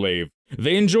Conclave.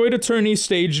 They enjoyed a tourney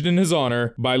staged in his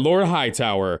honor by Lord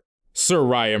Hightower. Sir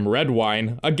Ryam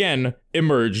Redwine, again,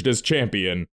 emerged as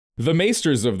champion. The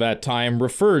maesters of that time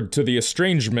referred to the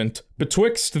estrangement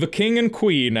betwixt the king and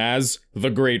queen as the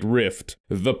Great Rift.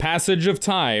 The passage of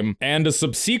time and a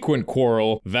subsequent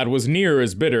quarrel that was near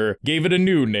as bitter gave it a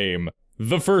new name,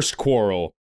 the First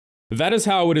Quarrel. That is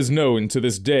how it is known to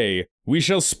this day. We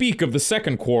shall speak of the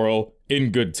second quarrel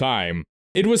in good time.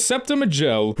 It was Septa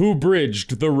Majel who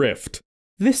bridged the rift.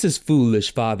 "This is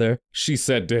foolish, father," she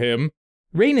said to him.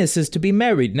 "Rhaenys is to be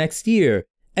married next year,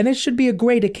 and it should be a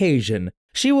great occasion.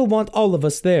 She will want all of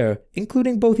us there,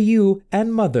 including both you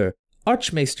and mother.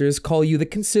 Archmaesters call you the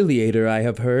conciliator, I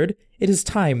have heard. It is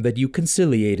time that you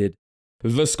conciliated."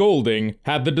 The scolding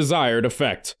had the desired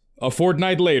effect. A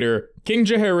fortnight later, King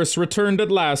Jaehaerys returned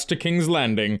at last to King's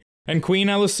Landing, and Queen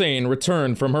Alysanne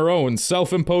returned from her own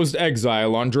self-imposed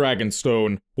exile on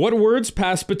Dragonstone. What words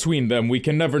passed between them we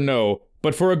can never know,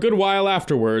 but for a good while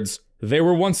afterwards, they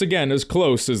were once again as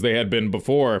close as they had been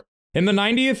before. In the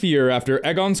 90th year after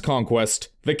Aegon's conquest,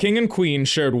 the king and queen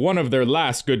shared one of their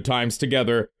last good times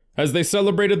together, as they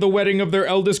celebrated the wedding of their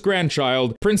eldest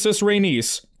grandchild, Princess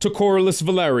Rhaenys, to Corlys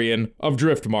Velaryon of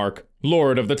Driftmark,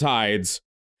 Lord of the Tides.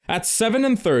 At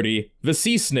 37, the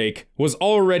Sea Snake was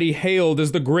already hailed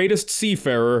as the greatest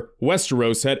seafarer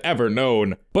Westeros had ever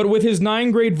known. But with his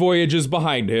 9 great voyages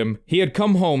behind him, he had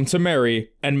come home to marry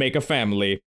and make a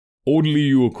family. "Only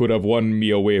you could have won me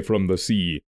away from the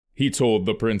sea," he told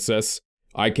the princess.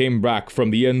 "I came back from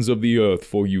the ends of the earth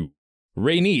for you."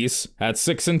 Rhaenys, at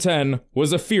 6 and 10,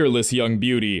 was a fearless young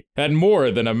beauty, and more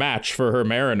than a match for her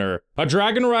mariner. A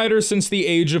dragon rider since the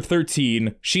age of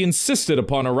 13, she insisted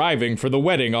upon arriving for the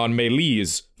wedding on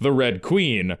Meleys, the Red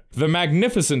Queen, the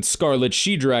magnificent scarlet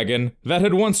she-dragon that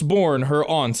had once borne her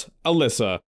aunt,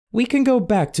 Alyssa. "We can go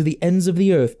back to the ends of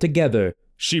the earth together,"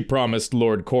 she promised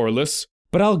Lord Corlys.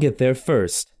 "But I'll get there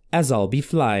first, as I'll be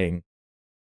flying."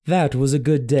 "That was a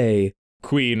good day,"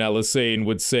 Queen Alysanne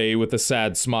would say with a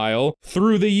sad smile,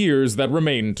 through the years that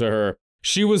remained to her.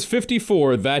 She was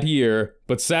 54 that year,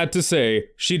 but sad to say,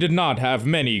 she did not have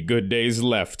many good days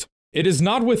left. It is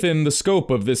not within the scope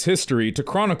of this history to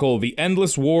chronicle the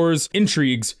endless wars,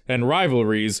 intrigues, and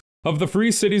rivalries of the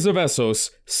free cities of Essos,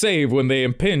 save when they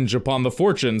impinge upon the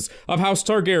fortunes of House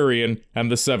Targaryen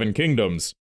and the Seven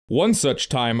Kingdoms. One such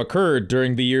time occurred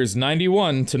during the years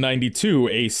 91 to 92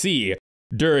 AC,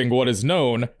 during what is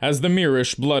known as the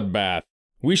Myrish Bloodbath.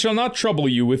 We shall not trouble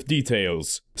you with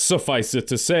details. Suffice it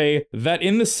to say that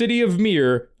in the city of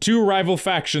Myr, 2 rival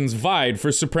factions vied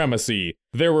for supremacy.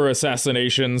 There were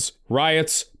assassinations,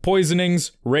 riots,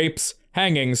 poisonings, rapes,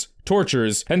 hangings,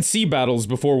 tortures, and sea battles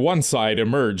before one side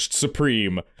emerged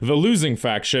supreme. The losing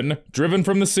faction, driven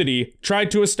from the city,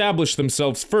 tried to establish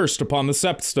themselves first upon the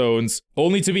Septstones,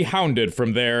 only to be hounded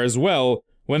from there as well,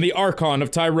 when the Archon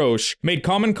of Tyrosh made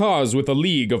common cause with a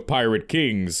league of pirate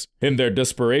kings. In their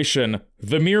desperation,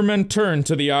 the Myrmen turned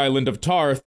to the island of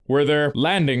Tarth, where their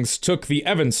landings took the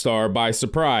Evenstar by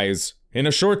surprise. In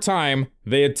a short time,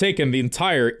 they had taken the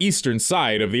entire eastern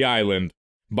side of the island.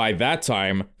 By that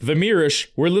time, the Myrish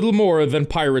were little more than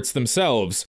pirates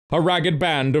themselves, a ragged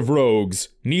band of rogues.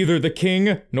 Neither the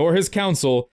king nor his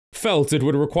council felt it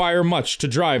would require much to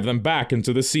drive them back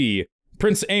into the sea.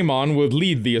 Prince Aemon would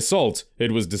lead the assault,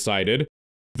 it was decided.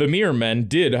 The Myrmen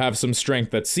did have some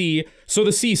strength at sea, so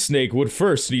the Sea Snake would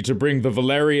first need to bring the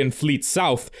Valyrian fleet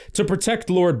south to protect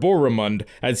Lord Boromund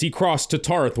as he crossed to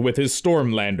Tarth with his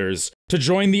Stormlanders, to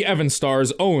join the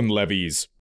Evenstar's own levies.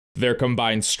 Their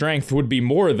combined strength would be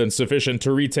more than sufficient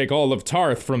to retake all of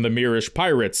Tarth from the Mirish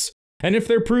pirates, and if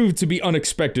there proved to be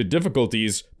unexpected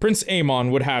difficulties, Prince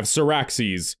Aemon would have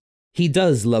Syraxes. He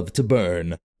does love to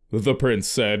burn, the prince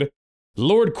said.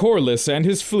 Lord Corlys and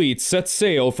his fleet set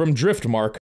sail from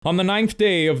Driftmark on the 9th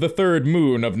day of the 3rd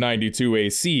moon of 92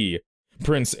 AC.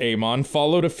 Prince Aemon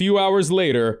followed a few hours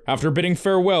later after bidding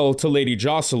farewell to Lady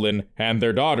Jocelyn and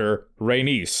their daughter,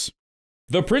 Rhaenys.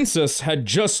 The princess had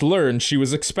just learned she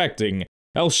was expecting,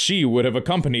 else she would have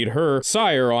accompanied her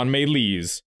sire on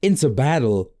Melees. Into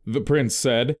battle, the prince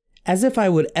said. As if I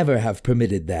would ever have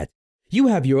permitted that. You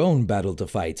have your own battle to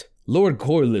fight. Lord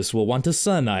Corlys will want a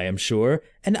son, I am sure,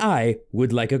 and I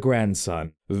would like a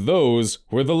grandson. Those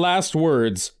were the last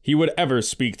words he would ever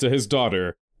speak to his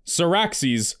daughter.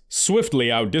 Syraxes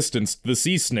swiftly outdistanced the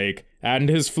sea snake and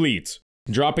his fleet,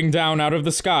 dropping down out of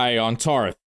the sky on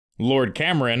Tarth. Lord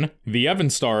Cameron, the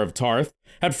Evenstar of Tarth,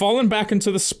 had fallen back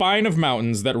into the spine of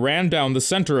mountains that ran down the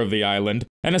center of the island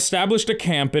and established a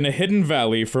camp in a hidden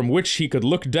valley from which he could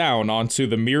look down onto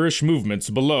the Mirish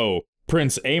movements below.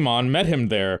 Prince Aemon met him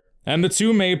there, and the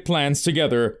two made plans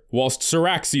together whilst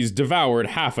Syraxes devoured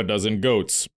half a dozen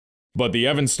goats. But the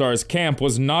Evenstar's camp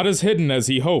was not as hidden as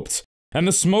he hoped, and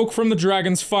the smoke from the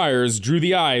dragon's fires drew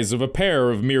the eyes of a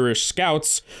pair of Mirish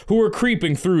scouts who were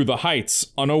creeping through the heights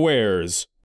unawares.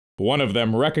 One of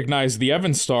them recognized the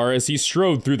Evenstar as he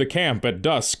strode through the camp at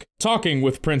dusk, talking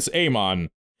with Prince Aemon.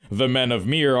 The men of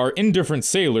Myr are indifferent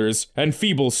sailors and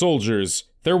feeble soldiers.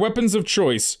 Their weapons of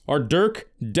choice are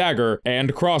dirk, dagger,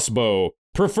 and crossbow,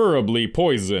 preferably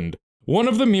poisoned. One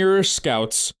of the Mirish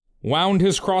scouts wound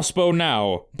his crossbow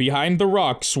now behind the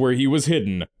rocks where he was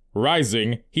hidden.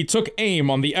 Rising, he took aim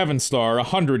on the Evenstar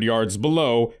 100 yards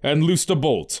below and loosed a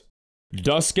bolt.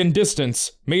 Dusk and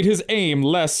distance made his aim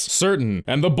less certain,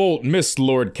 and the bolt missed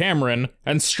Lord Cameron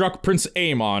and struck Prince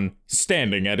Aemon,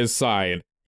 standing at his side.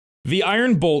 The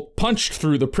iron bolt punched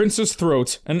through the prince's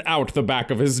throat and out the back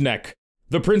of his neck.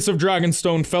 The Prince of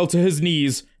Dragonstone fell to his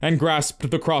knees and grasped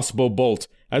the crossbow bolt,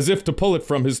 as if to pull it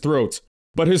from his throat,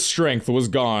 but his strength was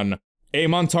gone.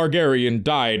 Aemon Targaryen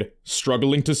died,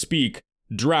 struggling to speak,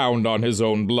 drowned on his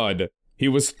own blood. He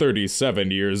was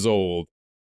 37 years old.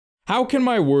 How can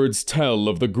my words tell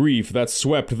of the grief that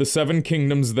swept the 7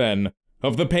 kingdoms then,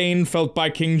 of the pain felt by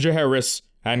King Jaehaerys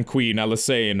and Queen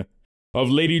Alysanne, of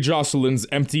Lady Jocelyn's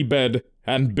empty bed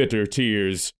and bitter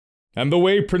tears, and the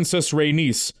way Princess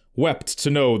Rhaenys wept to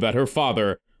know that her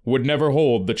father would never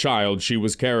hold the child she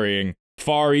was carrying.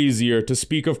 Far easier to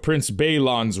speak of Prince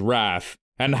Baelon's wrath,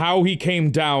 and how he came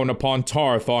down upon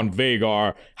Tarth on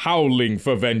Vhagar, howling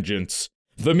for vengeance.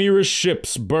 The Mirish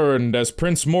ships burned as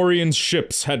Prince Morian's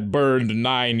ships had burned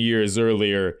 9 years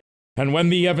earlier, and when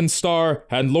the Evenstar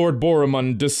and Lord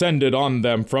Boromund descended on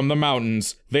them from the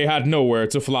mountains, they had nowhere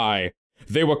to fly.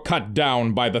 They were cut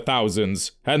down by the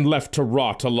thousands, and left to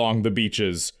rot along the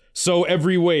beaches, so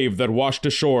every wave that washed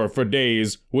ashore for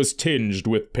days was tinged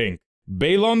with pink.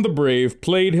 Baelon the Brave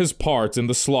played his part in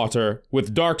the slaughter,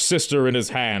 with Dark Sister in his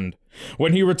hand.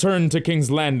 When he returned to King's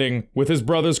Landing with his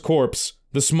brother's corpse,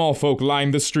 the small folk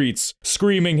lined the streets,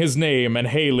 screaming his name and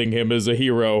hailing him as a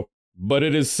hero. But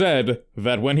it is said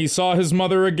that when he saw his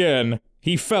mother again,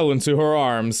 he fell into her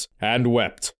arms and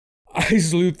wept. I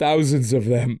slew thousands of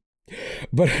them,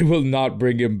 but I will not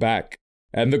bring him back.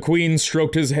 And the queen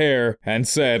stroked his hair and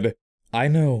said, I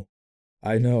know.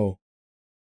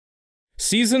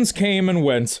 Seasons came and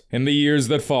went in the years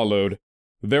that followed.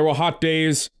 There were hot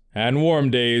days and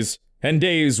warm days, and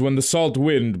days when the salt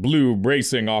wind blew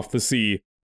bracing off the sea.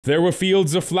 There were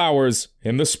fields of flowers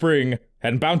in the spring,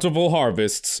 and bountiful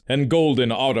harvests, and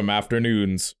golden autumn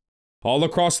afternoons. All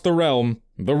across the realm,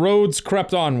 the roads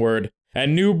crept onward,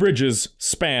 and new bridges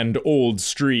spanned old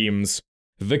streams.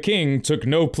 The king took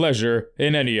no pleasure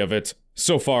in any of it,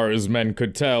 so far as men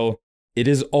could tell. It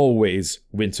is always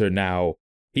winter now,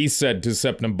 he said to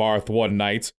Septembarth one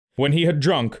night, when he had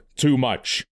drunk too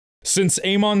much. Since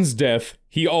Aemon's death,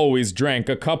 he always drank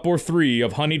a cup or 3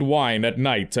 of honeyed wine at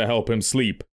night to help him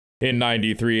sleep. In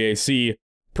 93 AC,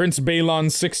 Prince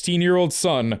Baelon's 16-year-old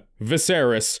son,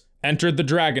 Viserys, entered the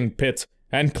dragon pit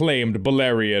and claimed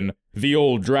Balerion. The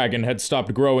old dragon had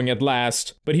stopped growing at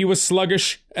last, but he was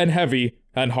sluggish and heavy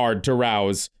and hard to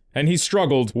rouse, and he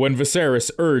struggled when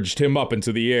Viserys urged him up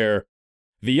into the air.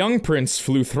 The young prince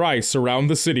flew thrice around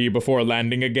the city before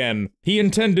landing again. He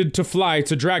intended to fly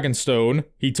to Dragonstone,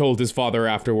 he told his father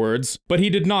afterwards, but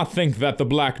he did not think that the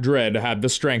Black Dread had the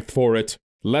strength for it.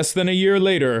 Less than a year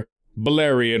later,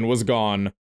 Balerion was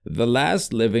gone. The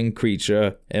last living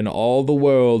creature in all the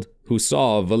world who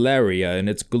saw Valeria in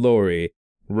its glory,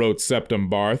 wrote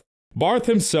Septembarth. Barth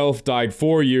himself died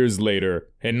 4 years later,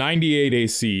 in 98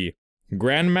 AC.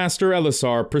 Grandmaster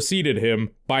Elisar preceded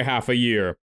him by half a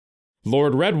year.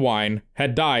 Lord Redwine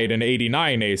had died in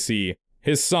 89 AC,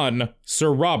 his son,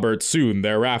 Sir Robert, soon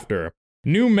thereafter.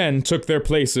 New men took their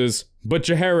places, but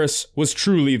Jaehaerys was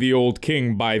truly the old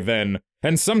king by then,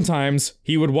 and sometimes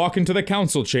he would walk into the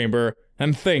council chamber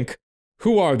and think,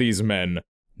 who are these men?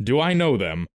 Do I know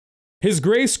them? His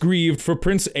grace grieved for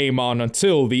Prince Aemon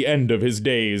until the end of his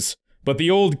days, but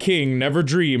the old king never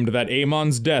dreamed that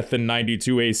Aemon's death in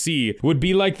 92 AC would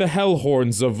be like the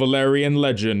hellhorns of Valyrian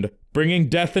legend, bringing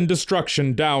death and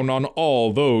destruction down on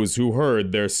all those who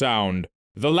heard their sound.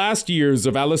 The last years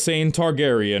of Alysanne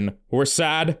Targaryen were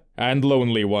sad and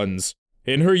lonely ones.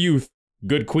 In her youth,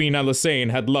 good Queen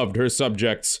Alysanne had loved her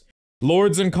subjects,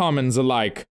 lords and commons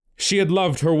alike. She had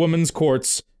loved her women's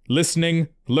courts, listening,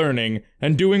 learning,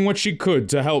 and doing what she could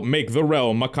to help make the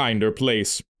realm a kinder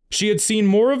place. She had seen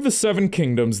more of the Seven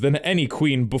Kingdoms than any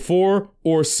queen before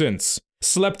or since,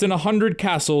 slept in 100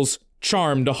 castles,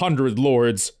 charmed 100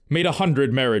 lords, made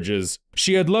 100 marriages.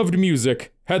 She had loved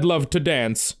music, had loved to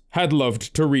dance, had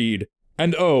loved to read,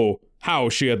 and oh, how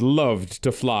she had loved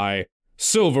to fly.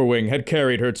 Silverwing had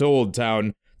carried her to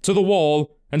Oldtown, to the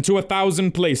Wall, and to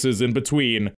 1,000 places in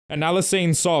between, and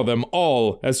Alysanne saw them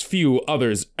all as few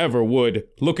others ever would,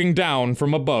 looking down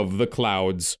from above the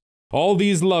clouds. All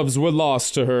these loves were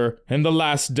lost to her in the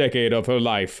last decade of her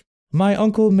life. My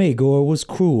Uncle Maegor was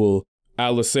cruel,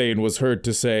 Alysanne was heard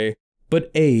to say,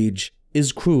 but age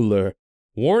is crueler.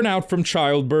 Worn out from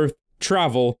childbirth,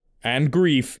 travel, and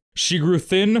grief, she grew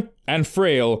thin and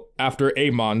frail after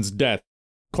Aemon's death.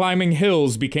 Climbing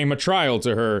hills became a trial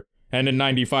to her, and in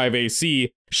 95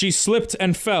 AC, she slipped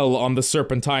and fell on the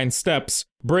serpentine steps,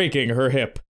 breaking her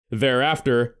hip.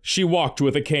 Thereafter, she walked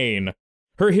with a cane.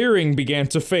 Her hearing began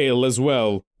to fail as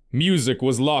well. Music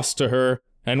was lost to her,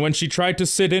 and when she tried to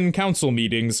sit in council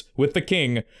meetings with the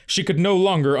king, she could no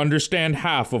longer understand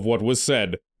half of what was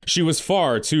said. She was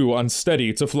far too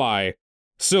unsteady to fly.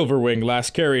 Silverwing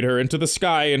last carried her into the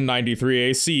sky in 93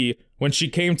 AC, when she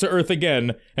came to Earth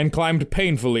again and climbed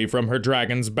painfully from her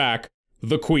dragon's back.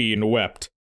 The queen wept.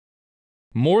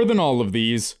 More than all of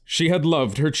these, she had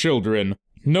loved her children.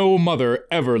 No mother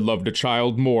ever loved a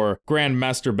child more,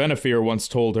 Grandmaster Benefir once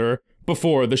told her,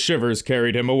 before the shivers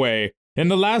carried him away. In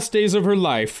the last days of her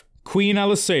life, Queen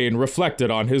Alysanne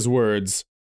reflected on his words.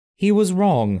 He was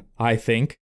wrong, I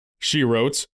think, she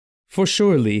wrote, for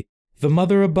surely the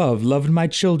mother above loved my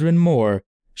children more.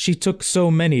 She took so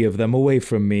many of them away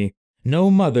from me. No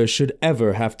mother should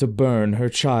ever have to burn her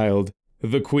child,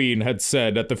 the queen had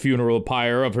said at the funeral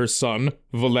pyre of her son,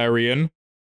 Valerian.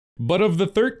 But of the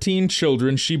 13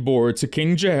 children she bore to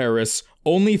King Jaehaerys,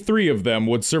 only 3 of them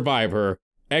would survive her.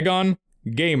 Aegon,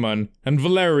 Gaemon, and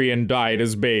Valerian died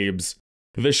as babes.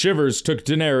 The shivers took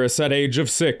Daenerys at age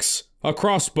of 6. A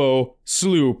crossbow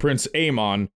slew Prince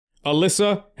Aemon.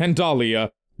 Alyssa and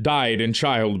Dahlia died in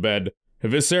childbed.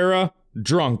 Visera,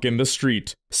 drunk in the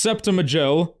street. Septa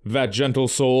Magel, that gentle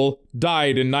soul,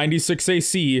 died in 96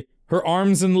 AC, her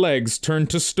arms and legs turned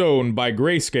to stone by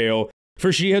grayscale,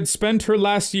 for she had spent her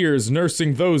last years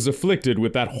nursing those afflicted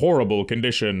with that horrible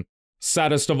condition.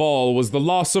 Saddest of all was the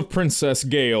loss of Princess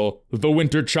Gale, the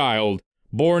Winter Child,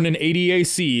 born in 80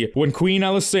 AC when Queen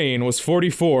Alysanne was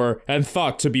 44 and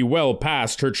thought to be well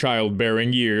past her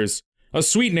childbearing years. A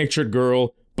sweet-natured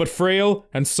girl, but frail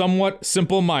and somewhat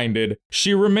simple-minded,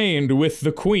 she remained with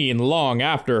the queen long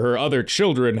after her other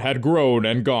children had grown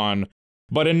and gone.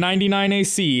 But in 99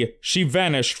 AC, she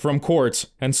vanished from court,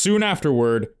 and soon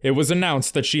afterward, it was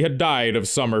announced that she had died of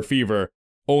summer fever.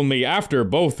 Only after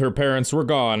both her parents were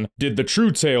gone did the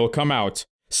true tale come out.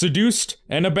 Seduced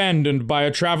and abandoned by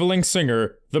a traveling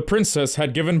singer, the princess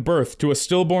had given birth to a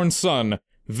stillborn son,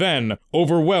 then,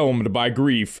 overwhelmed by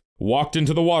grief, walked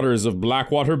into the waters of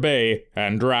Blackwater Bay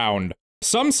and drowned.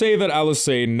 Some say that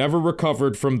Alysanne never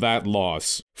recovered from that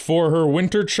loss, for her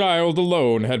winter child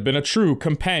alone had been a true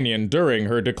companion during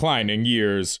her declining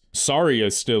years.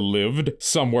 Saria still lived,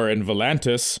 somewhere in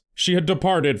Volantis. She had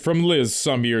departed from Liz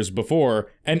some years before,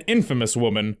 an infamous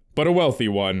woman, but a wealthy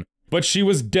one. But she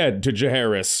was dead to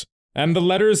Jaehaerys, and the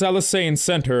letters Alysanne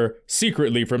sent her,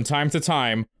 secretly from time to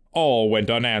time, all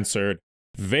went unanswered.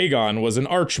 Vagon was an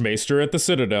archmaester at the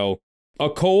Citadel. A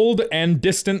cold and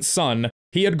distant son,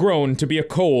 he had grown to be a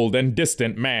cold and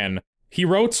distant man. He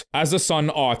wrote as a son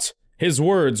ought. His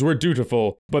words were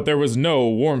dutiful, but there was no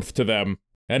warmth to them,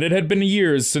 and it had been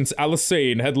years since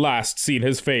Alysanne had last seen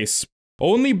his face.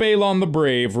 Only Balon the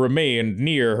Brave remained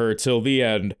near her till the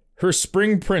end. Her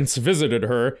spring prince visited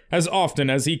her as often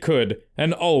as he could,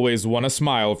 and always won a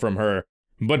smile from her.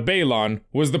 But Balon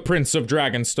was the Prince of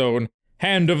Dragonstone,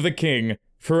 hand of the king,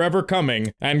 forever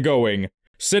coming and going,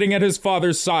 sitting at his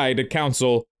father's side at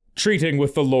council, treating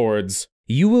with the lords.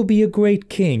 You will be a great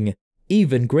king,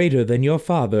 even greater than your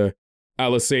father,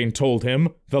 Alysanne told him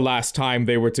the last time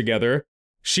they were together.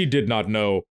 She did not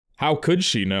know. How could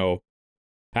she know?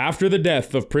 After the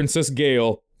death of Princess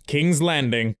Gale, King's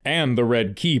Landing and the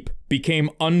Red Keep became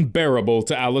unbearable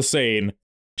to Alysanne.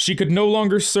 She could no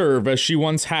longer serve as she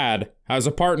once had, as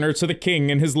a partner to the king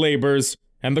in his labors,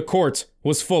 and the court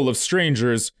was full of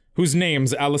strangers, whose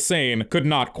names Alysanne could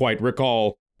not quite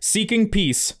recall. Seeking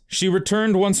peace, she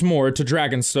returned once more to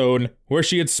Dragonstone, where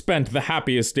she had spent the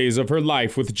happiest days of her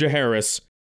life with Jaehaerys.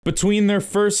 Between their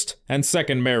first and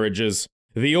second marriages,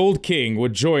 the old king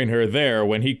would join her there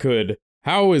when he could.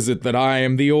 How is it that I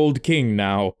am the old king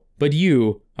now, but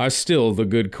you are still the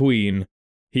good queen?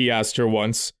 He asked her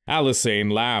once.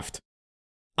 Alysanne laughed.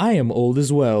 I am old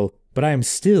as well, but I am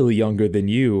still younger than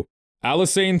you.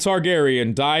 Alysanne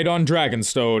Targaryen died on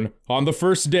Dragonstone on the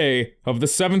first day of the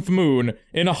 7th moon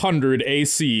in 100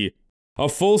 AC, a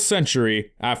full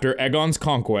century after Aegon's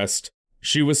conquest.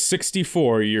 She was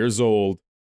 64 years old.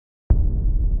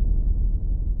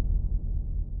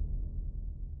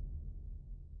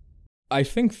 I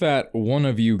think that one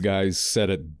of you guys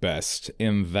said it best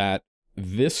in that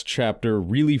this chapter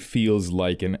really feels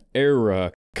like an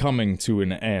era coming to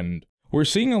an end. We're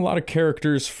seeing a lot of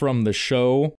characters from the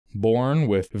show born,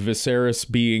 with Viserys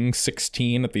being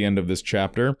 16 at the end of this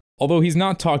chapter. Although he's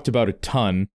not talked about a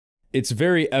ton, it's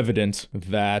very evident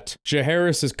that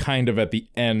Jaehaerys is kind of at the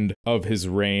end of his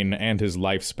reign and his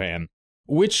lifespan.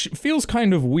 Which feels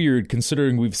kind of weird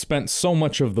considering we've spent so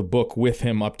much of the book with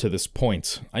him up to this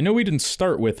point. I know we didn't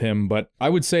start with him, but I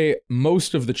would say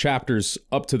most of the chapters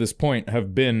up to this point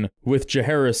have been with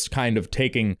Jaehaerys kind of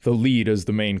taking the lead as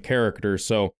the main character,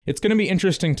 so it's going to be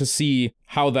interesting to see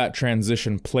how that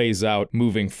transition plays out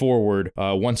moving forward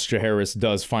once Jaehaerys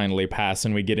does finally pass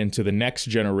and we get into the next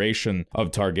generation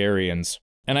of Targaryens.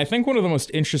 And I think one of the most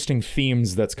interesting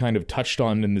themes that's kind of touched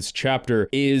on in this chapter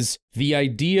is the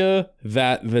idea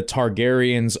that the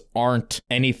Targaryens aren't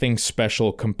anything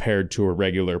special compared to a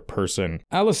regular person.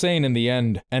 Alysanne, in the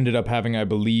end, ended up having, I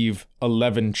believe,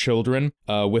 11 children,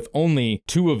 with only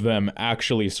 2 of them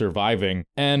actually surviving.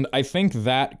 And I think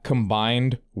that,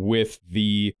 combined with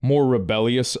the more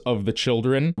rebellious of the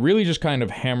children, really just kind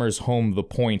of hammers home the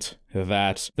point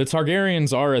that the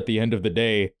Targaryens are, at the end of the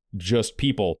day, just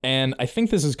people. And I think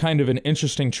this is kind of an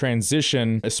interesting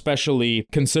transition, especially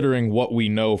considering what we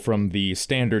know from the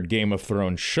standard Game of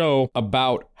Thrones show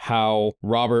about how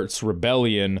Robert's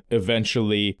rebellion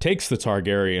eventually takes the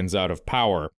Targaryens out of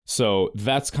power. So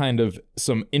that's kind of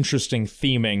some interesting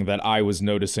theming that I was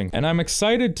noticing, and I'm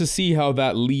excited to see how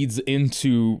that leads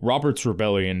into Robert's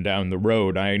rebellion down the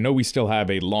road. I know we still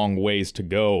have a long ways to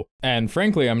go, and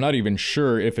frankly, I'm not even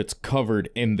sure if it's covered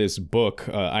in this book.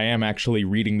 I am actually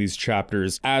reading these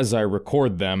chapters as I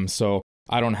record them, so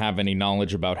I don't have any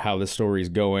knowledge about how the story's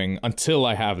going until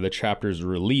I have the chapters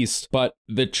released, but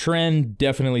the trend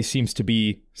definitely seems to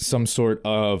be some sort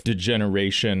of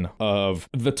degeneration of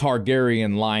the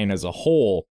Targaryen line as a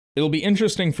whole. It'll be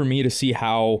interesting for me to see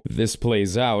how this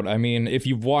plays out. I mean, if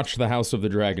you've watched the House of the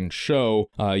Dragon show,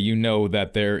 you know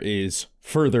that there is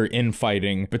further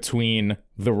infighting between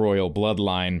the royal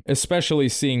bloodline, especially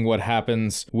seeing what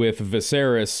happens with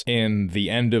Viserys in the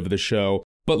end of the show.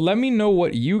 But let me know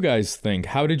what you guys think.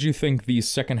 How did you think the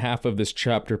second half of this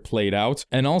chapter played out?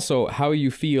 And also, how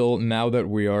you feel now that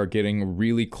we are getting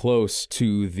really close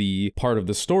to the part of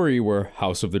the story where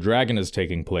House of the Dragon is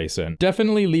taking place in.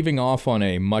 Definitely leaving off on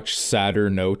a much sadder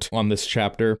note on this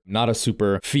chapter. Not a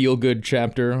super feel-good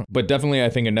chapter, but definitely I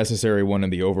think a necessary one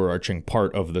in the overarching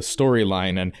part of the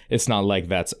storyline, and it's not like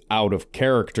that's out of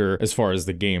character as far as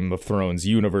the Game of Thrones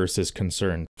universe is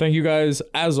concerned. Thank you guys,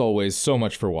 as always, so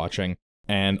much for watching.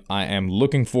 And I am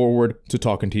looking forward to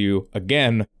talking to you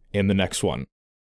again in the next one.